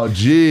relax. Oh,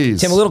 jeez.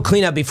 Tim, a little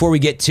cleanup before we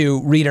get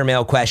to reader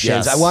mail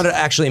questions. Yes. I wanted to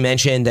actually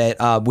mention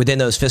that within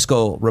those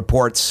fiscal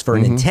reports for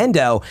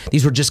Nintendo,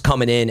 these were just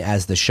coming in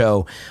as the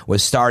show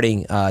was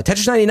starting.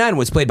 Tetris 99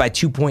 was played by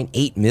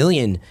 2.8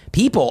 million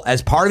people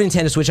as part of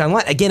Nintendo Switch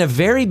Online. Again, a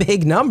very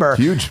big number.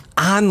 Huge.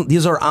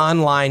 These are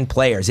online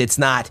players. It's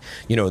not,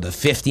 the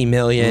 50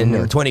 million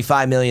or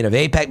 25 million of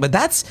Apex, but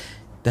that's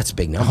a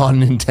big number.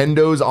 On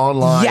Nintendo's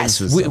online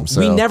system.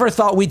 We never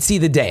thought we'd see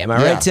the day. Am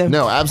I right, Tim?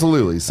 No,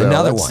 absolutely. So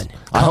another one.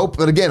 I hope,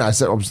 but again, I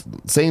was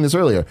saying this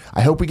earlier,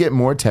 I hope we get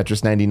more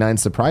Tetris 99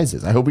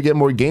 surprises. I hope we get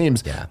more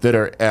games that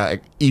are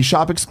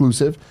eShop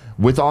exclusive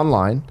with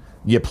online.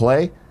 You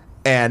play,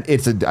 and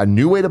it's a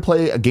new way to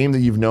play a game that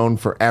you've known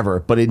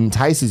forever, but it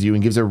entices you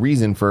and gives a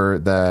reason for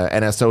the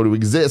NSO to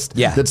exist.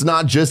 Yeah. That's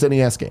not just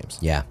NES games.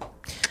 Yeah.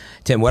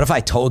 Tim, what if I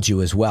told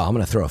you as well? I'm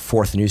going to throw a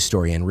fourth news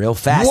story in real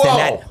fast. Whoa.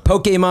 And that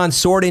Pokemon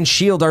Sword and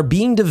Shield are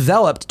being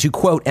developed to,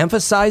 quote,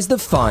 emphasize the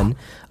fun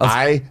of...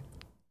 I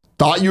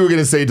thought you were going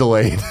to say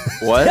delayed.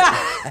 What?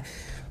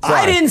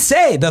 I didn't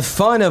say the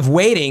fun of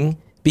waiting.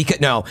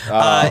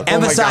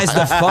 Emphasize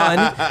the fun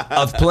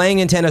of playing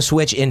Nintendo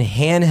Switch in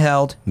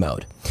handheld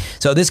mode.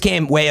 So this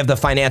came way of the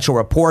financial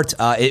report.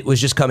 It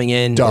was just coming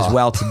in as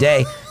well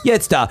today. Yeah,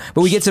 it's duh.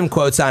 But we get some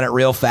quotes on it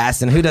real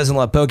fast. And who doesn't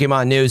love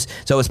Pokemon news?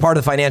 So as part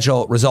of the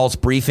financial results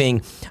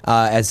briefing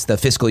as the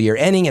fiscal year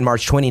ending in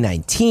March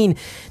 2019,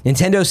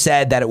 Nintendo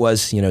said that it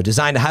was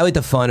designed to highlight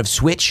the fun of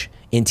Switch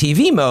in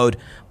TV mode,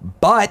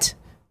 but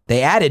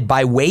they added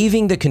by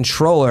waving the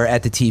controller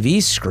at the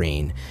TV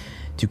screen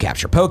to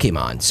capture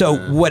Pokemon.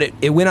 So what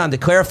it went on to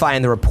clarify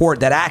in the report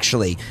that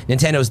actually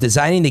Nintendo is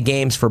designing the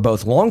games for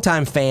both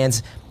longtime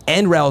fans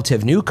and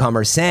relative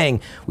newcomers,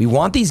 saying we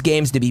want these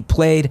games to be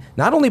played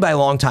not only by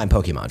longtime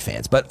Pokemon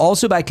fans, but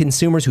also by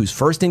consumers whose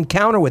first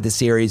encounter with the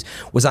series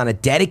was on a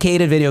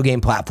dedicated video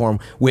game platform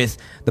with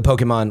the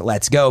Pokemon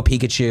Let's Go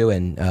Pikachu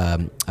and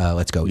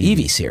Let's Go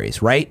Eevee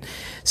series, right?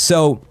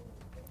 So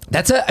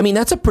that's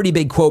a pretty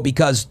big quote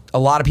because a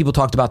lot of people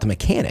talked about the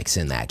mechanics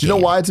in that game. Do you know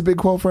why it's a big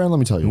quote, Fran? Let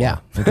me tell you why. Yeah.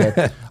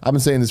 Okay. I've been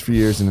saying this for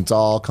years, and it's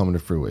all coming to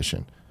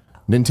fruition.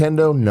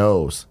 Nintendo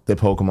knows that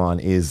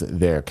Pokemon is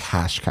their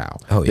cash cow.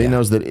 Oh, yeah. They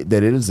knows that it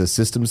is a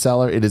system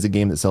seller. It is a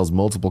game that sells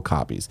multiple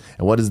copies.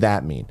 And what does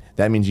that mean?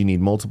 That means you need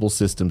multiple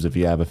systems if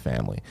you have a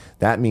family.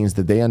 That means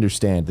that they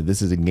understand that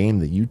this is a game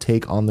that you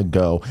take on the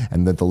go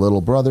and that the little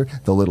brother,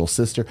 the little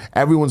sister,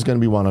 everyone's going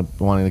to be wanting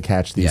to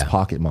catch these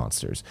pocket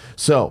monsters.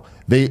 So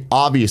they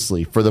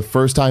obviously, for the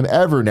first time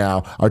ever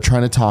now, are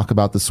trying to talk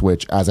about the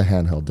Switch as a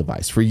handheld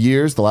device. For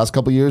years, the last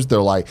couple of years,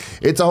 they're like,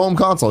 it's a home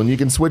console and you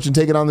can switch and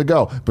take it on the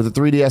go. But the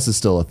 3DS is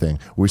still a thing.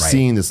 We're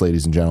seeing this,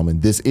 ladies and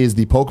gentlemen. This is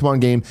the Pokemon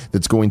game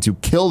that's going to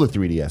kill the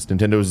 3DS.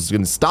 Nintendo is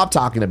going to stop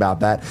talking about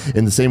that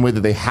in the same way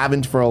that they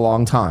haven't for a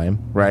long time,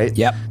 right?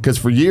 Yep. Because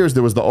for years,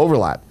 there was the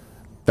overlap.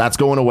 That's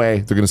going away.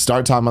 They're going to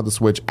start talking about the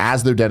Switch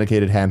as their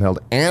dedicated handheld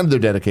and their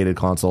dedicated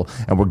console.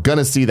 And we're going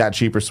to see that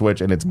cheaper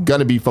Switch, and it's going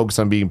to be focused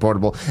on being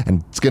portable,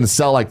 and it's going to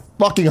sell like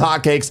fucking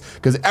hotcakes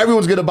because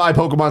everyone's going to buy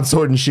Pokemon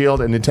Sword and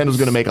Shield, and Nintendo's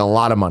going to make a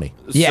lot of money.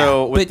 Yeah,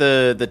 so with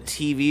the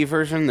TV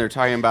version, they're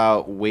talking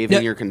about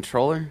waving your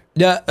controller?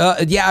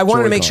 I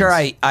wanted to make sure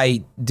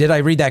I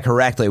read that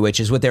correctly, which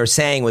is what they were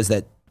saying was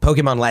that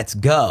Pokemon Let's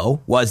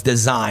Go was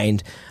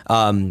designed,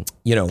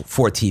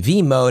 for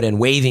TV mode and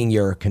waving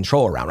your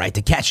controller around, right,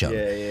 to catch them.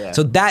 Yeah.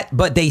 So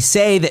but they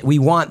say that we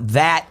want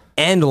that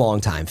and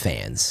longtime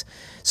fans.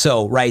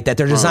 So, right, that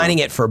they're designing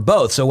it for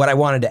both. So what I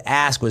wanted to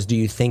ask was, do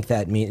you think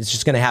that means it's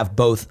just going to have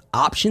both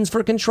options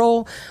for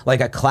control,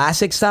 like a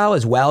classic style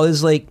as well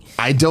as like...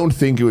 I don't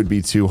think it would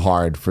be too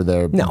hard for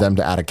them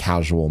to add a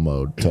casual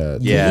mode to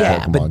the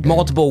Pokemon but game.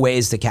 multiple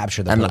ways to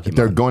capture the Pokemon.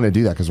 They're going to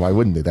do that because why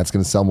wouldn't they? That's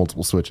going to sell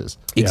multiple Switches.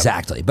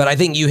 Exactly. Yep. But I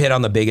think you hit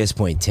on the biggest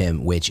point,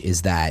 Tim, which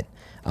is that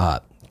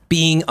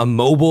being a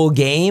mobile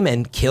game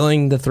and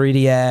killing the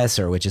 3DS,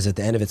 or which is at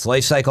the end of its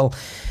life cycle.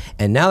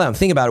 And now that I'm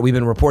thinking about it, we've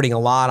been reporting a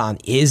lot on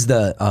is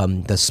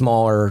the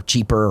smaller,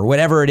 cheaper, or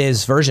whatever it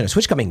is version of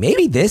Switch coming.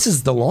 Maybe this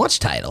is the launch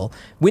title.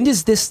 When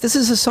does this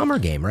is a summer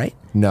game, right?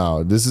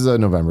 No, this is a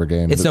November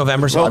game. It's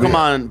November. So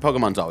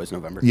Pokemon's always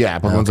November. Yeah,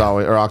 Pokemon's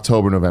always, or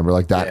October, November,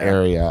 like that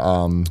area.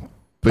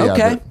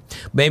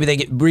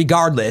 Maybe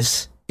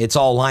regardless. It's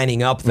all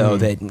lining up, though,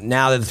 that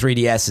now that the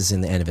 3DS is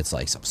in the end of its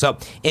life. So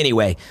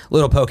anyway,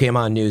 little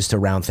Pokemon news to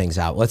round things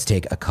out. Let's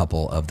take a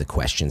couple of the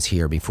questions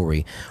here before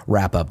we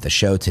wrap up the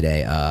show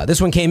today.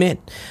 This one came in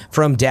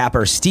from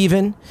Dapper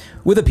Steven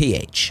with a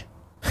PH.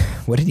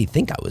 What did he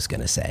think I was going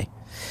to say?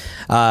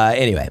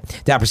 Anyway,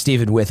 Dapper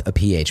Steven with a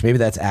PH. Maybe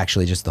that's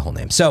actually just the whole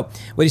name. So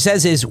what he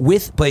says is,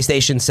 with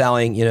PlayStation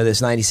selling,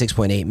 this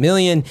 96.8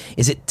 million,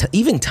 is it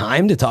even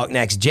time to talk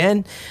next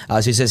gen?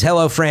 So he says,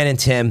 hello, Fran and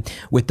Tim.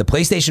 With the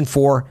PlayStation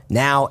 4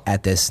 now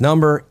at this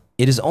number,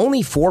 it is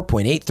only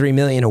 4.83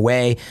 million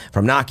away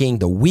from knocking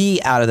the Wii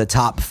out of the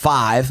top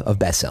 5 of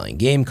best-selling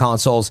game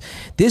consoles.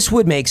 This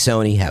would make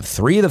Sony have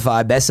 3 of the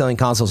 5 best-selling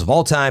consoles of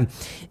all time.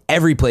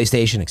 Every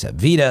PlayStation except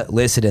Vita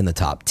listed in the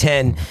top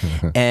 10.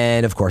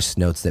 And of course,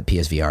 notes that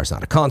PSVR is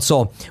not a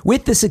console.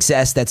 With the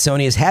success that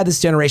Sony has had this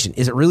generation,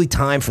 is it really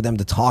time for them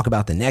to talk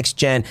about the next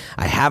gen?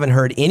 I haven't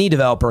heard any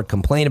developer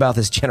complain about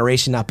this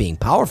generation not being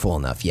powerful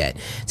enough yet.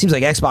 It seems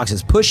like Xbox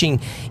is pushing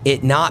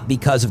it not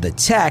because of the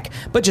tech,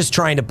 but just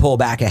trying to pull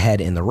back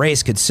ahead in the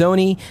race. Could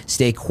Sony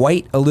stay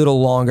quiet a little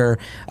longer,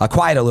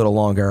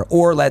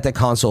 or let the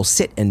console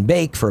sit and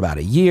bake for about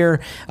a year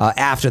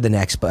after the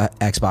next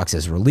Xbox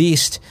is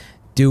released?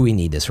 Do we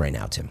need this right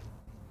now, Tim?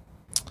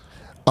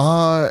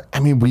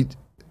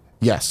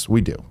 Yes, we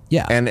do.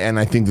 Yeah. And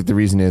I think that the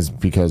reason is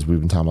because we've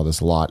been talking about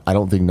this a lot. I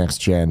don't think next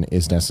gen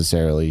is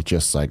necessarily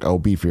just like,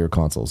 beefier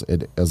consoles.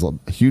 It has a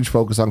huge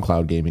focus on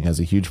cloud gaming,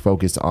 has a huge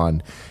focus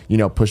on,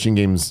 pushing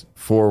games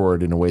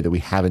forward in a way that we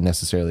haven't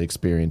necessarily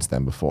experienced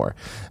them before.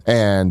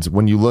 And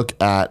when you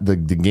look at the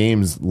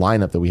games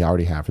lineup that we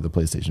already have for the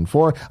PlayStation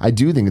 4, I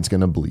do think it's going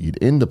to bleed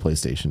into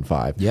PlayStation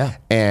 5. Yeah.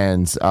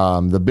 And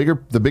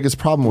the biggest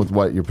problem with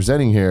what you're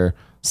presenting here,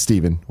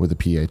 Steven with a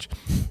PH,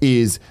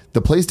 is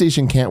the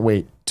PlayStation can't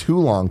wait too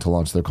long to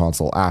launch their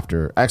console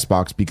after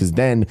Xbox, because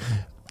then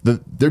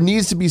there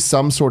needs to be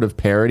some sort of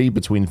parity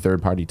between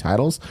third-party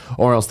titles,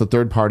 or else the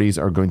third parties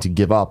are going to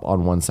give up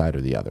on one side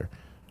or the other.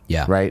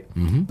 Yeah. Right?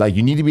 Like,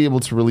 you need to be able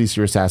to release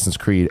your Assassin's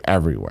Creed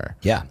everywhere.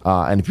 Yeah.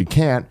 And if you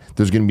can't,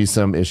 there's going to be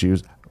some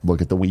issues. Look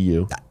at the Wii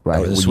U, right?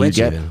 Or the Switch,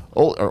 even.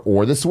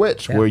 Or the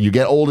Switch, where you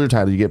get older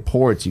titles, you get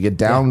ports, you get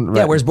down.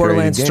 Yeah, where's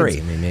Borderlands 3?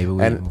 I mean, maybe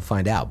we'll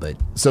find out. But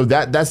so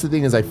that's the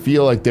thing, is I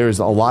feel like there's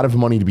a lot of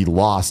money to be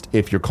lost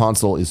if your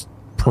console is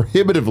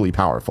prohibitively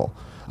powerful.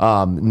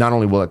 Not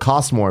only will it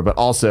cost more, but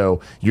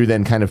also you're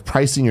then kind of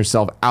pricing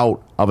yourself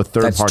out of a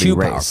third-party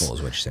race. That's too powerful,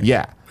 is what you're saying.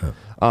 Yeah.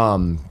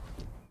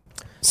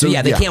 So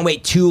they can't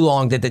wait too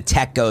long that the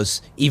tech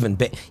goes even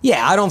big.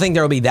 Yeah, I don't think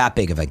there will be that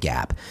big of a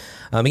gap.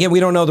 Again, we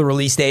don't know the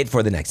release date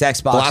for the next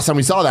Xbox. The last time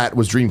we saw that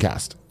was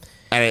Dreamcast.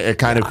 And it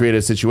kind of created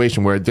a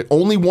situation where the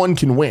only one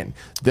can win.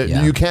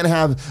 You can't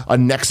have a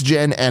next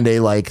gen and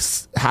a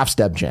half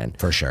step gen.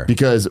 For sure.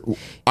 Because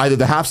either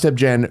the half step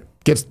gen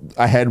gets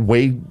ahead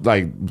way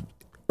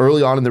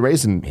early on in the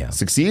race and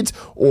succeeds,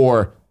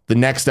 or the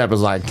next step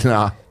is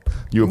nah,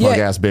 you a punk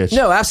ass bitch.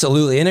 No,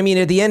 absolutely. And I mean,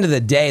 at the end of the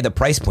day, the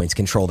price points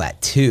control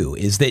that too.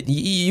 Is that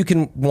you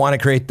can want to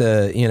create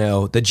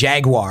the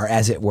Jaguar,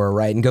 as it were,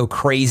 right, and go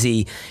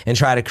crazy and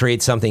try to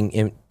create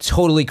something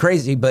totally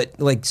crazy, but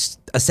like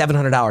a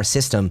 $700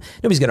 system,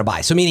 nobody's going to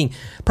buy. So meaning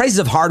prices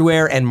of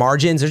hardware and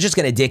margins are just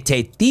going to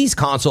dictate these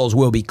consoles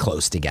will be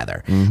close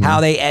together.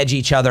 How they edge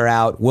each other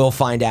out, we'll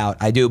find out.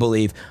 I do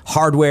believe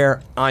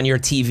hardware on your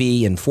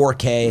TV in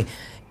 4K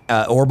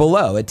or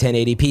below at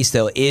 1080p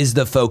still is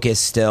the focus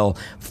still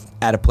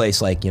at a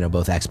place like,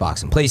 both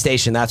Xbox and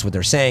PlayStation. That's what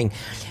they're saying.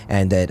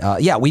 And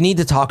that, we need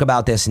to talk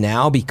about this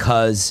now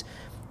because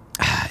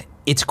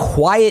it's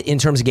quiet in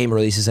terms of game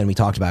releases, and we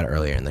talked about it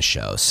earlier in the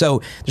show.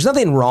 So there's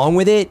nothing wrong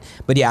with it,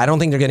 but I don't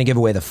think they're going to give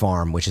away the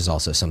farm, which is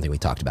also something we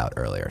talked about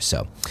earlier. So,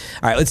 all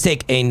right, let's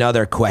take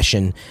another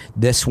question.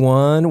 This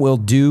one we'll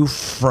do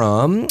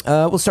from,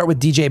 we'll start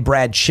with DJ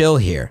Brad Chill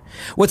here.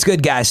 What's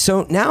good, guys?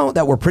 So now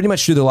that we're pretty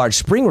much through the large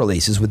spring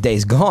releases with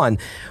Days Gone,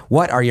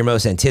 what are your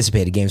most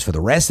anticipated games for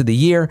the rest of the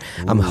year?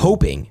 I'm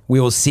hoping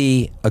we will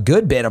see a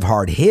good bit of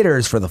hard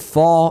hitters for the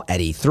fall at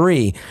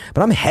E3,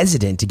 but I'm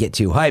hesitant to get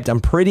too hyped. I'm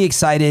pretty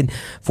excited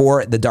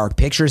for the Dark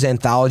Pictures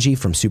anthology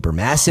from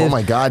Supermassive. Oh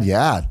my God,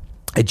 yeah.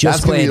 That's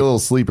gonna be a little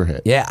sleeper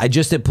hit. Yeah, I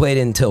just had played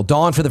Until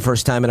Dawn for the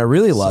first time, and I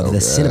really loved the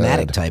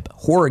cinematic type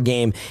horror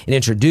game. It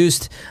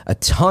introduced a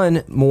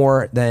ton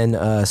more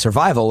than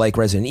survival, like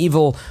Resident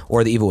Evil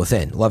or The Evil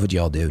Within. Love what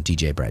y'all do,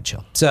 DJ Brad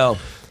Chill. So,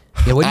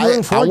 what are you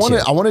looking forward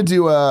to? I want to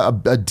do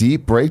a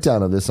deep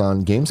breakdown of this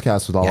on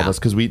Gamescast with all of us,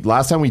 because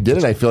last time we did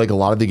it, I feel like a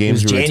lot of the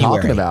games we were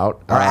talking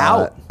about are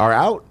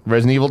out.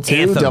 Resident Evil 2,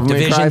 Anthem, Devil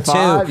May Cry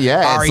 5,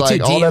 RE2, it's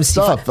like all that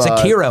stuff.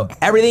 Sekiro,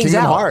 everything's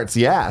Kingdom out. Hearts,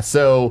 yeah.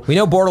 So we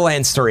know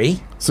Borderlands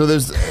 3. So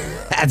there's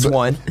that's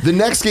one. The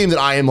next game that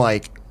I am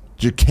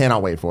you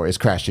cannot wait for is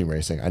Crash Team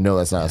Racing. I know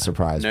that's not a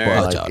surprise,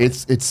 but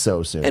it's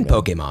so soon. And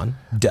man. Pokemon,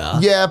 duh.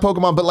 Yeah,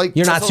 Pokemon, but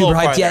you're not super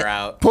hyped yet.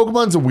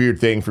 Pokemon's a weird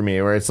thing for me,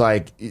 where it's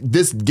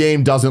this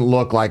game doesn't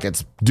look like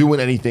it's doing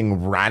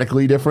anything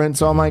radically different.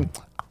 So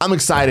I'm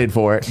excited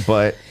for it,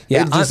 but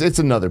it's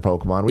another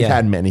Pokemon. We've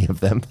had many of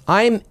them.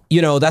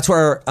 That's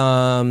where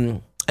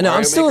I'm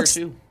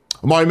still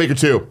Mario Maker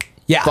 2.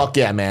 Yeah. Fuck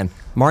yeah, man.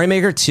 Mario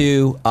Maker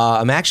 2.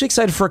 I'm actually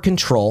excited for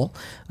Control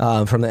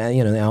from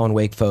the Alan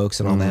Wake folks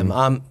and all them.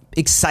 I'm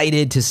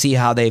excited to see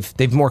how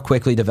they've more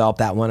quickly developed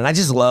that one, and I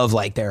just love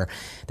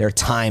their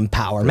time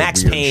power.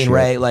 Max Payne,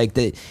 right?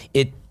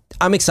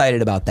 I'm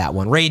excited about that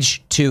one.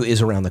 Rage 2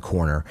 is around the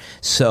corner,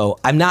 so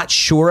I'm not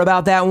sure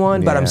about that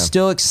one, but I'm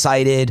still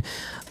excited.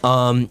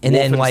 And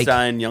then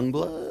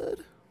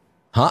Youngblood.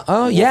 Huh?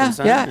 Oh yeah,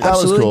 absolutely. That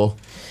was cool.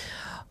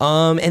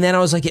 And then I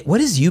was like,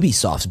 what is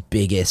Ubisoft's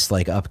biggest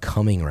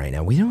upcoming right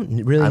now? We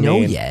don't really know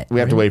yet. We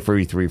have to wait for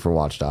E3 for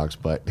Watch Dogs,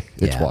 but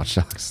it's Watch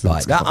Dogs.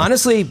 But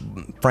honestly,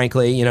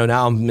 frankly,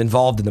 now I'm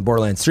involved in the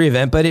Borderlands 3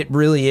 event, but it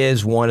really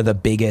is one of the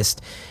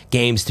biggest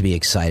games to be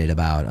excited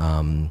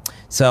about.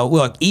 So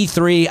look,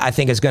 E3 I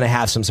think is going to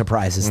have some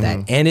surprises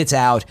and it's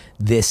out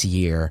this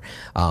year.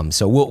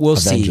 So we'll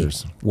see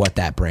what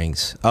that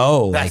brings.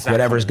 Oh, that's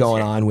whatever's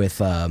going on with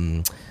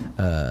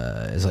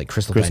is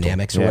Crystal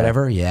Dynamics or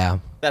whatever. Yeah.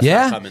 That's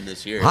not coming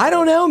this year. I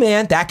don't know,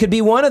 man. That could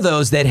be one of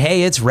those that,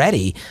 hey, it's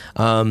ready.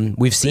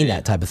 We've seen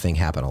that type of thing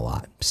happen a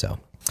lot. So,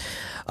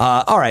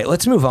 all right,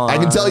 let's move on. I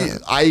can tell you,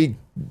 I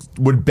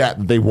would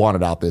bet they want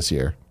it out this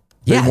year.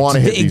 They want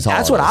to hit these holidays.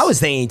 That's what I was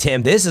thinking,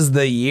 Tim. This is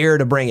the year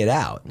to bring it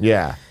out.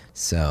 Yeah.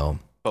 So,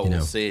 but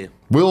we'll see.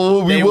 We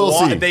will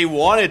see. They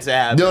want it to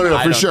happen. No,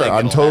 for sure.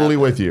 I'm totally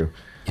with you.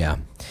 Yeah.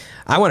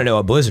 I want to know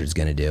what Blizzard's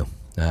going to do.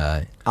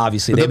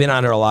 Obviously, they've been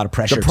under a lot of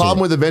pressure. The problem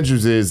with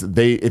Avengers is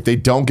if they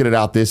don't get it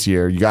out this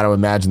year, you got to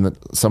imagine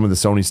that some of the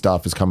Sony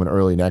stuff is coming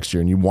early next year,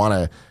 and you want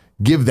to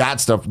give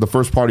that stuff the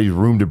first party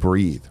room to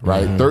breathe,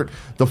 right?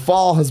 The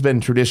fall has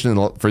been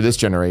traditional for this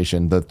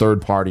generation. The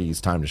third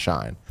party's time to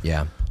shine.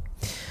 Yeah.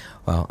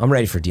 Well, I'm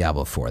ready for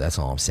Diablo 4. That's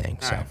all I'm saying.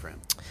 So. All right, friend.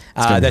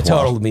 That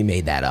totally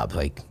made that up.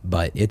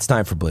 But it's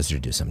time for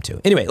Blizzard to do something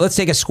too. Anyway, let's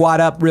take a squad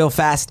up real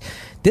fast.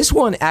 This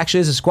one actually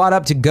is a squad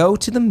up to go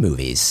to the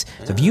movies.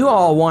 So if you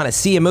all want to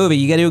see a movie,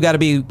 you got to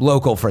be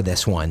local for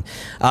this one.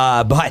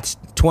 But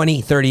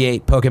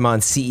 2038 Pokemon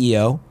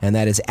CEO, and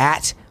that is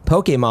at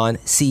Pokemon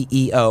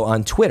CEO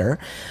on Twitter.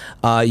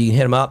 You can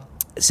hit him up.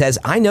 Says,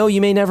 I know you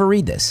may never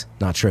read this.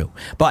 Not true.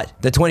 But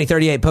the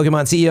 2038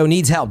 Pokemon CEO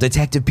needs help.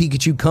 Detective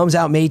Pikachu comes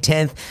out May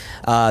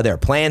 10th. Their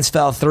plans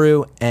fell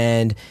through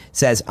and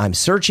says, I'm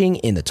searching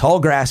in the tall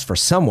grass for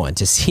someone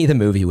to see the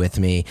movie with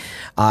me.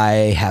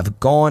 I have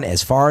gone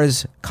as far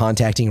as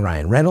contacting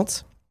Ryan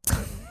Reynolds,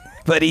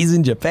 but he's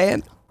in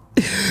Japan.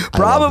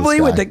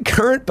 Probably with the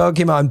current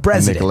Pokemon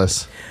president.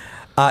 Nicholas.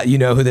 You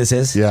know who this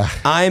is? Yeah.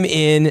 I'm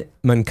in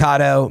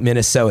Mankato,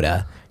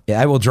 Minnesota.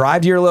 I will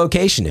drive to your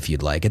location if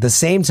you'd like. At the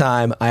same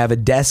time, I have a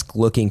desk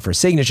looking for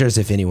signatures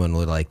if anyone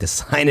would like to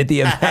sign at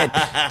the event.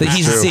 That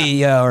he's the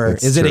CEO, or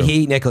is it a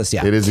he, Nicholas?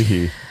 Yeah. It is a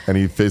he, and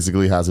he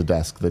physically has a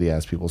desk that he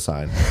has people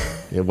sign.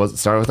 It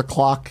started with a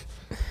clock,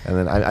 and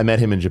then I met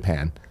him in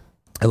Japan.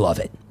 I love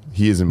it.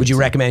 He is amazing. Would you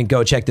recommend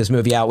go check this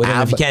movie out with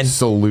him if you can?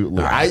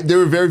 Absolutely. Right.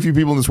 There are very few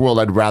people in this world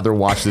I'd rather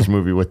watch this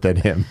movie with than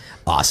him.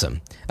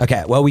 Awesome.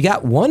 Okay, well, we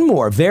got one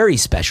more very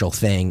special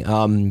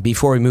thing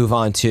before we move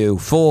on to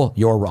full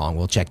You're Wrong.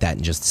 We'll check that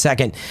in just a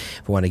second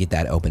if we want to get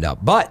that opened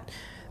up. But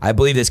I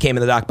believe this came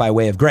in the doc by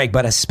way of Greg,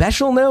 but a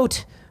special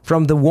note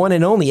from the one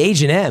and only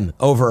Agent M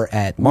over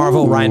at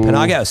Marvel, Ryan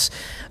Penagos.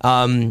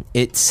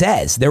 It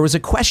says, there was a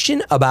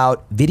question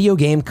about video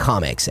game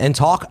comics and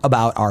talk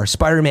about our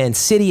Spider-Man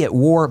City at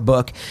War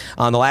book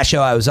on the last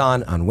show I was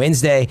on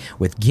Wednesday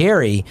with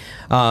Gary.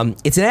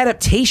 It's an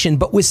adaptation,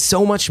 but with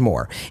so much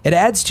more. It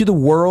adds to the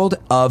world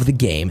of the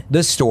game,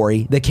 the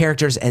story, the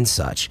characters, and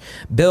such.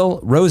 Bill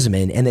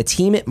Roseman and the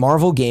team at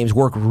Marvel Games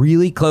work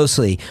really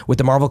closely with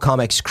the Marvel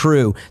Comics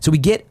crew, so we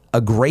get a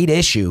great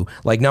issue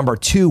like number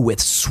 2 with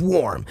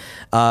Swarm.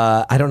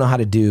 I don't know how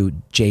to do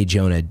J.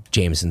 Jonah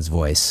Jameson's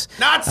voice.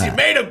 Nazi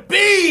made of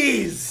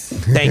bees!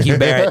 Thank you,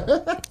 Barrett.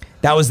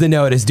 That was the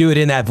note, is do it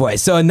in that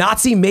voice. So a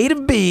Nazi made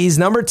of bees,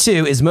 number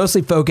 2, is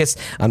mostly focused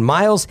on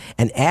Miles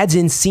and adds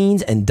in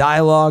scenes and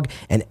dialogue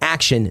and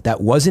action that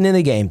wasn't in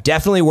the game.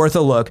 Definitely worth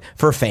a look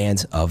for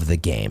fans of the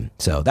game.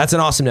 So that's an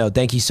awesome note.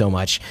 Thank you so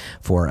much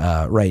for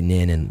writing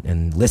in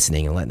and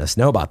listening and letting us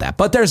know about that.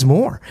 But there's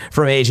more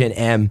from Agent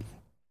M.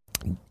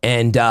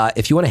 And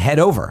if you want to head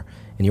over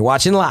and you're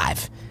watching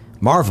live,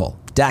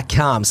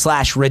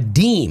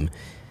 marvel.com/redeem.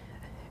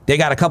 They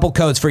got a couple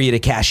codes for you to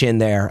cash in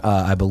there.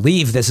 I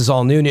believe this is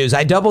all new news.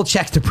 I double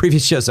checked the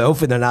previous show, so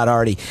hopefully they're not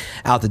already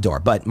out the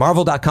door. But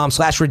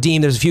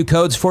marvel.com/redeem, there's a few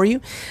codes for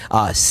you.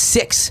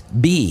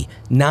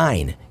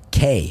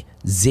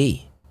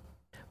 6B9KZ,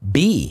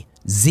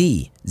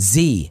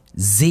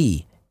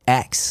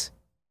 BZZZX,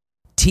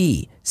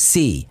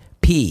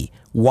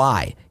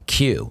 TCPY.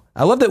 Q.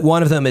 I love that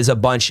one of them is a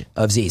bunch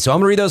of Z. So I'm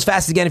going to read those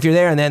fast again if you're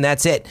there, and then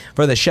that's it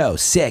for the show.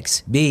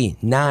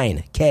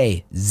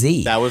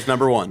 6B9KZ. That was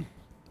number 1.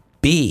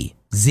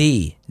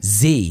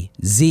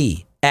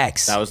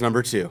 BZZZX. That was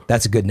number 2.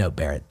 That's a good note,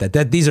 Barrett.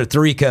 These are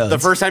 3 codes. The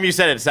first time you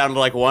said it sounded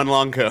like one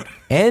long code.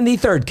 And the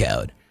third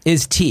code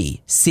is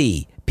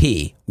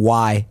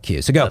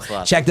TCPYQ. So go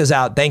check those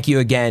out. Thank you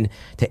again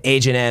to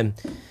Agent M.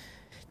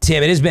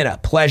 Tim, it has been a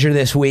pleasure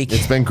this week.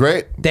 It's been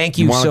great. Thank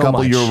you so much. Want a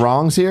couple of your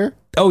wrongs here?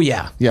 Oh,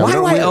 yeah. Yeah,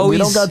 we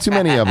don't got too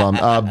many of them.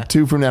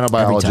 2 from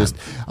Nanobiologist.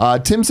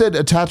 Tim said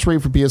attach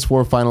rate for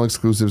PS4 final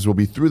exclusives will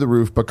be through the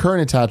roof, but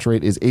current attach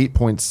rate is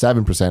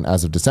 8.7%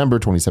 as of December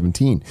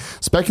 2017.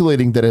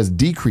 Speculating that it has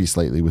decreased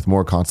lately with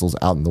more consoles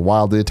out in the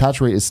wild, the attach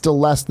rate is still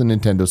less than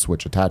Nintendo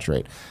Switch attach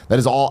rate. That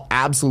is all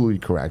absolutely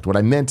correct. What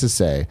I meant to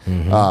say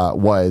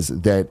was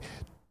that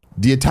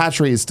the attach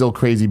rate is still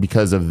crazy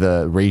because of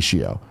the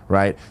ratio,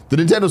 right? The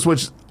Nintendo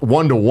Switch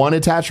 1-to-1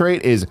 attach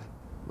rate is,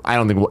 I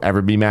don't think will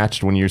ever be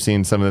matched when you're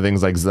seeing some of the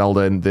things like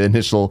Zelda and the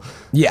initial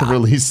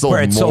release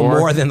sold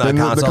more than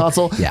the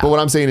console. Yeah. But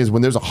what I'm saying is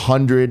when there's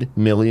 100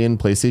 million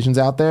PlayStations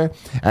out there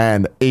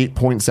and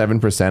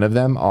 8.7% of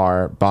them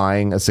are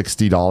buying a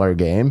 $60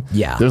 game,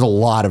 there's a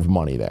lot of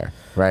money there,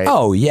 right?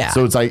 Oh, yeah.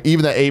 So it's like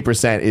even that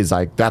 8% is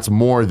like, that's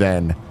more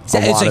than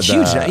it's a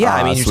huge,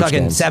 I mean, you're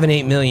talking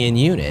 7-8 million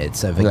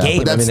units of a game.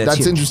 But that's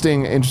huge.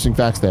 interesting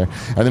facts there.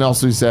 And then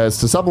also he says,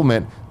 to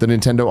supplement the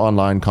Nintendo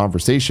Online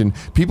conversation,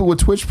 people with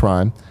Twitch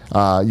Prime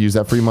use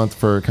that free month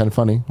for Kind of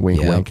Funny,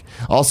 wink wink,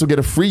 also get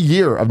a free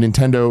year of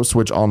Nintendo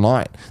Switch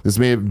Online. This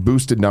may have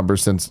boosted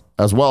numbers since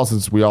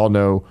we all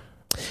know,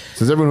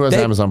 since everyone who has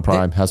Amazon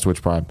Prime has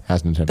Twitch Prime,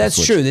 has Nintendo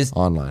Switch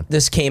Online.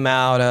 This came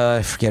out,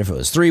 I forget if it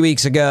was 3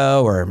 weeks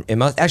ago, or it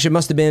must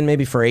have been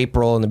maybe for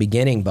April in the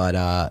beginning,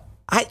 but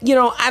I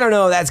don't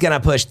know if that's going to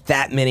push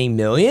that many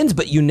millions,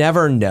 but you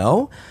never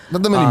know.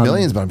 Not that many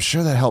millions, but I'm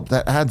sure that helped.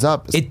 That adds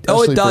up. It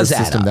does for a add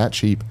system up. that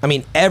cheap. I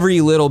mean,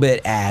 every little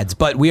bit adds,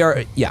 but we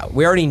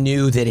already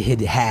knew that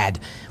it had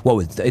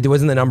it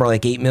wasn't the number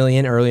like 8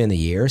 million early in the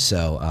year,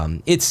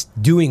 so it's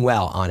doing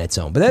well on its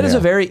own. But that is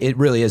it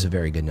really is a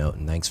very good note,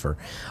 and thanks for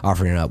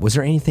offering it up. Was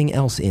there anything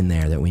else in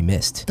there that we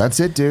missed? That's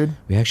it, dude.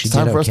 We actually it's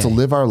time did for us okay. to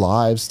live our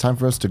lives. Time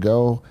for us to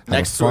go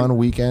have a fun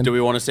weekend. Do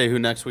we want to say who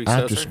next week's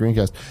after host?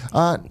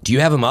 Screencast? Do you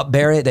have them up,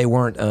 Barrett? They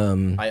weren't.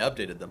 I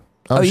updated them.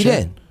 Oh, you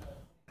shit. did.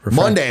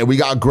 Monday, we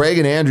got Greg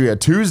and Andrea.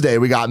 Tuesday,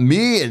 we got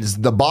me and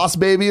the boss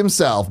baby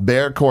himself,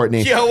 Barrett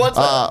Courtney. Yo, what's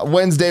up?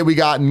 Wednesday, we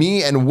got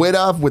me and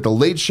Witta with the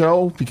late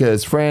show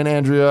because Fran,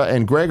 Andrea,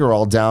 and Greg are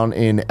all down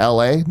in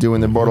LA doing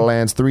the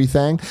Borderlands 3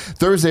 thing.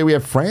 Thursday, we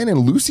have Fran and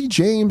Lucy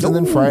James. And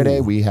then Friday,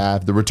 we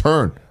have the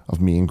return of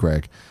me and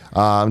Greg.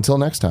 Until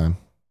next time.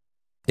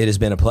 It has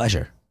been a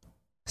pleasure.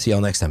 See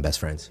y'all next time, best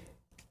friends.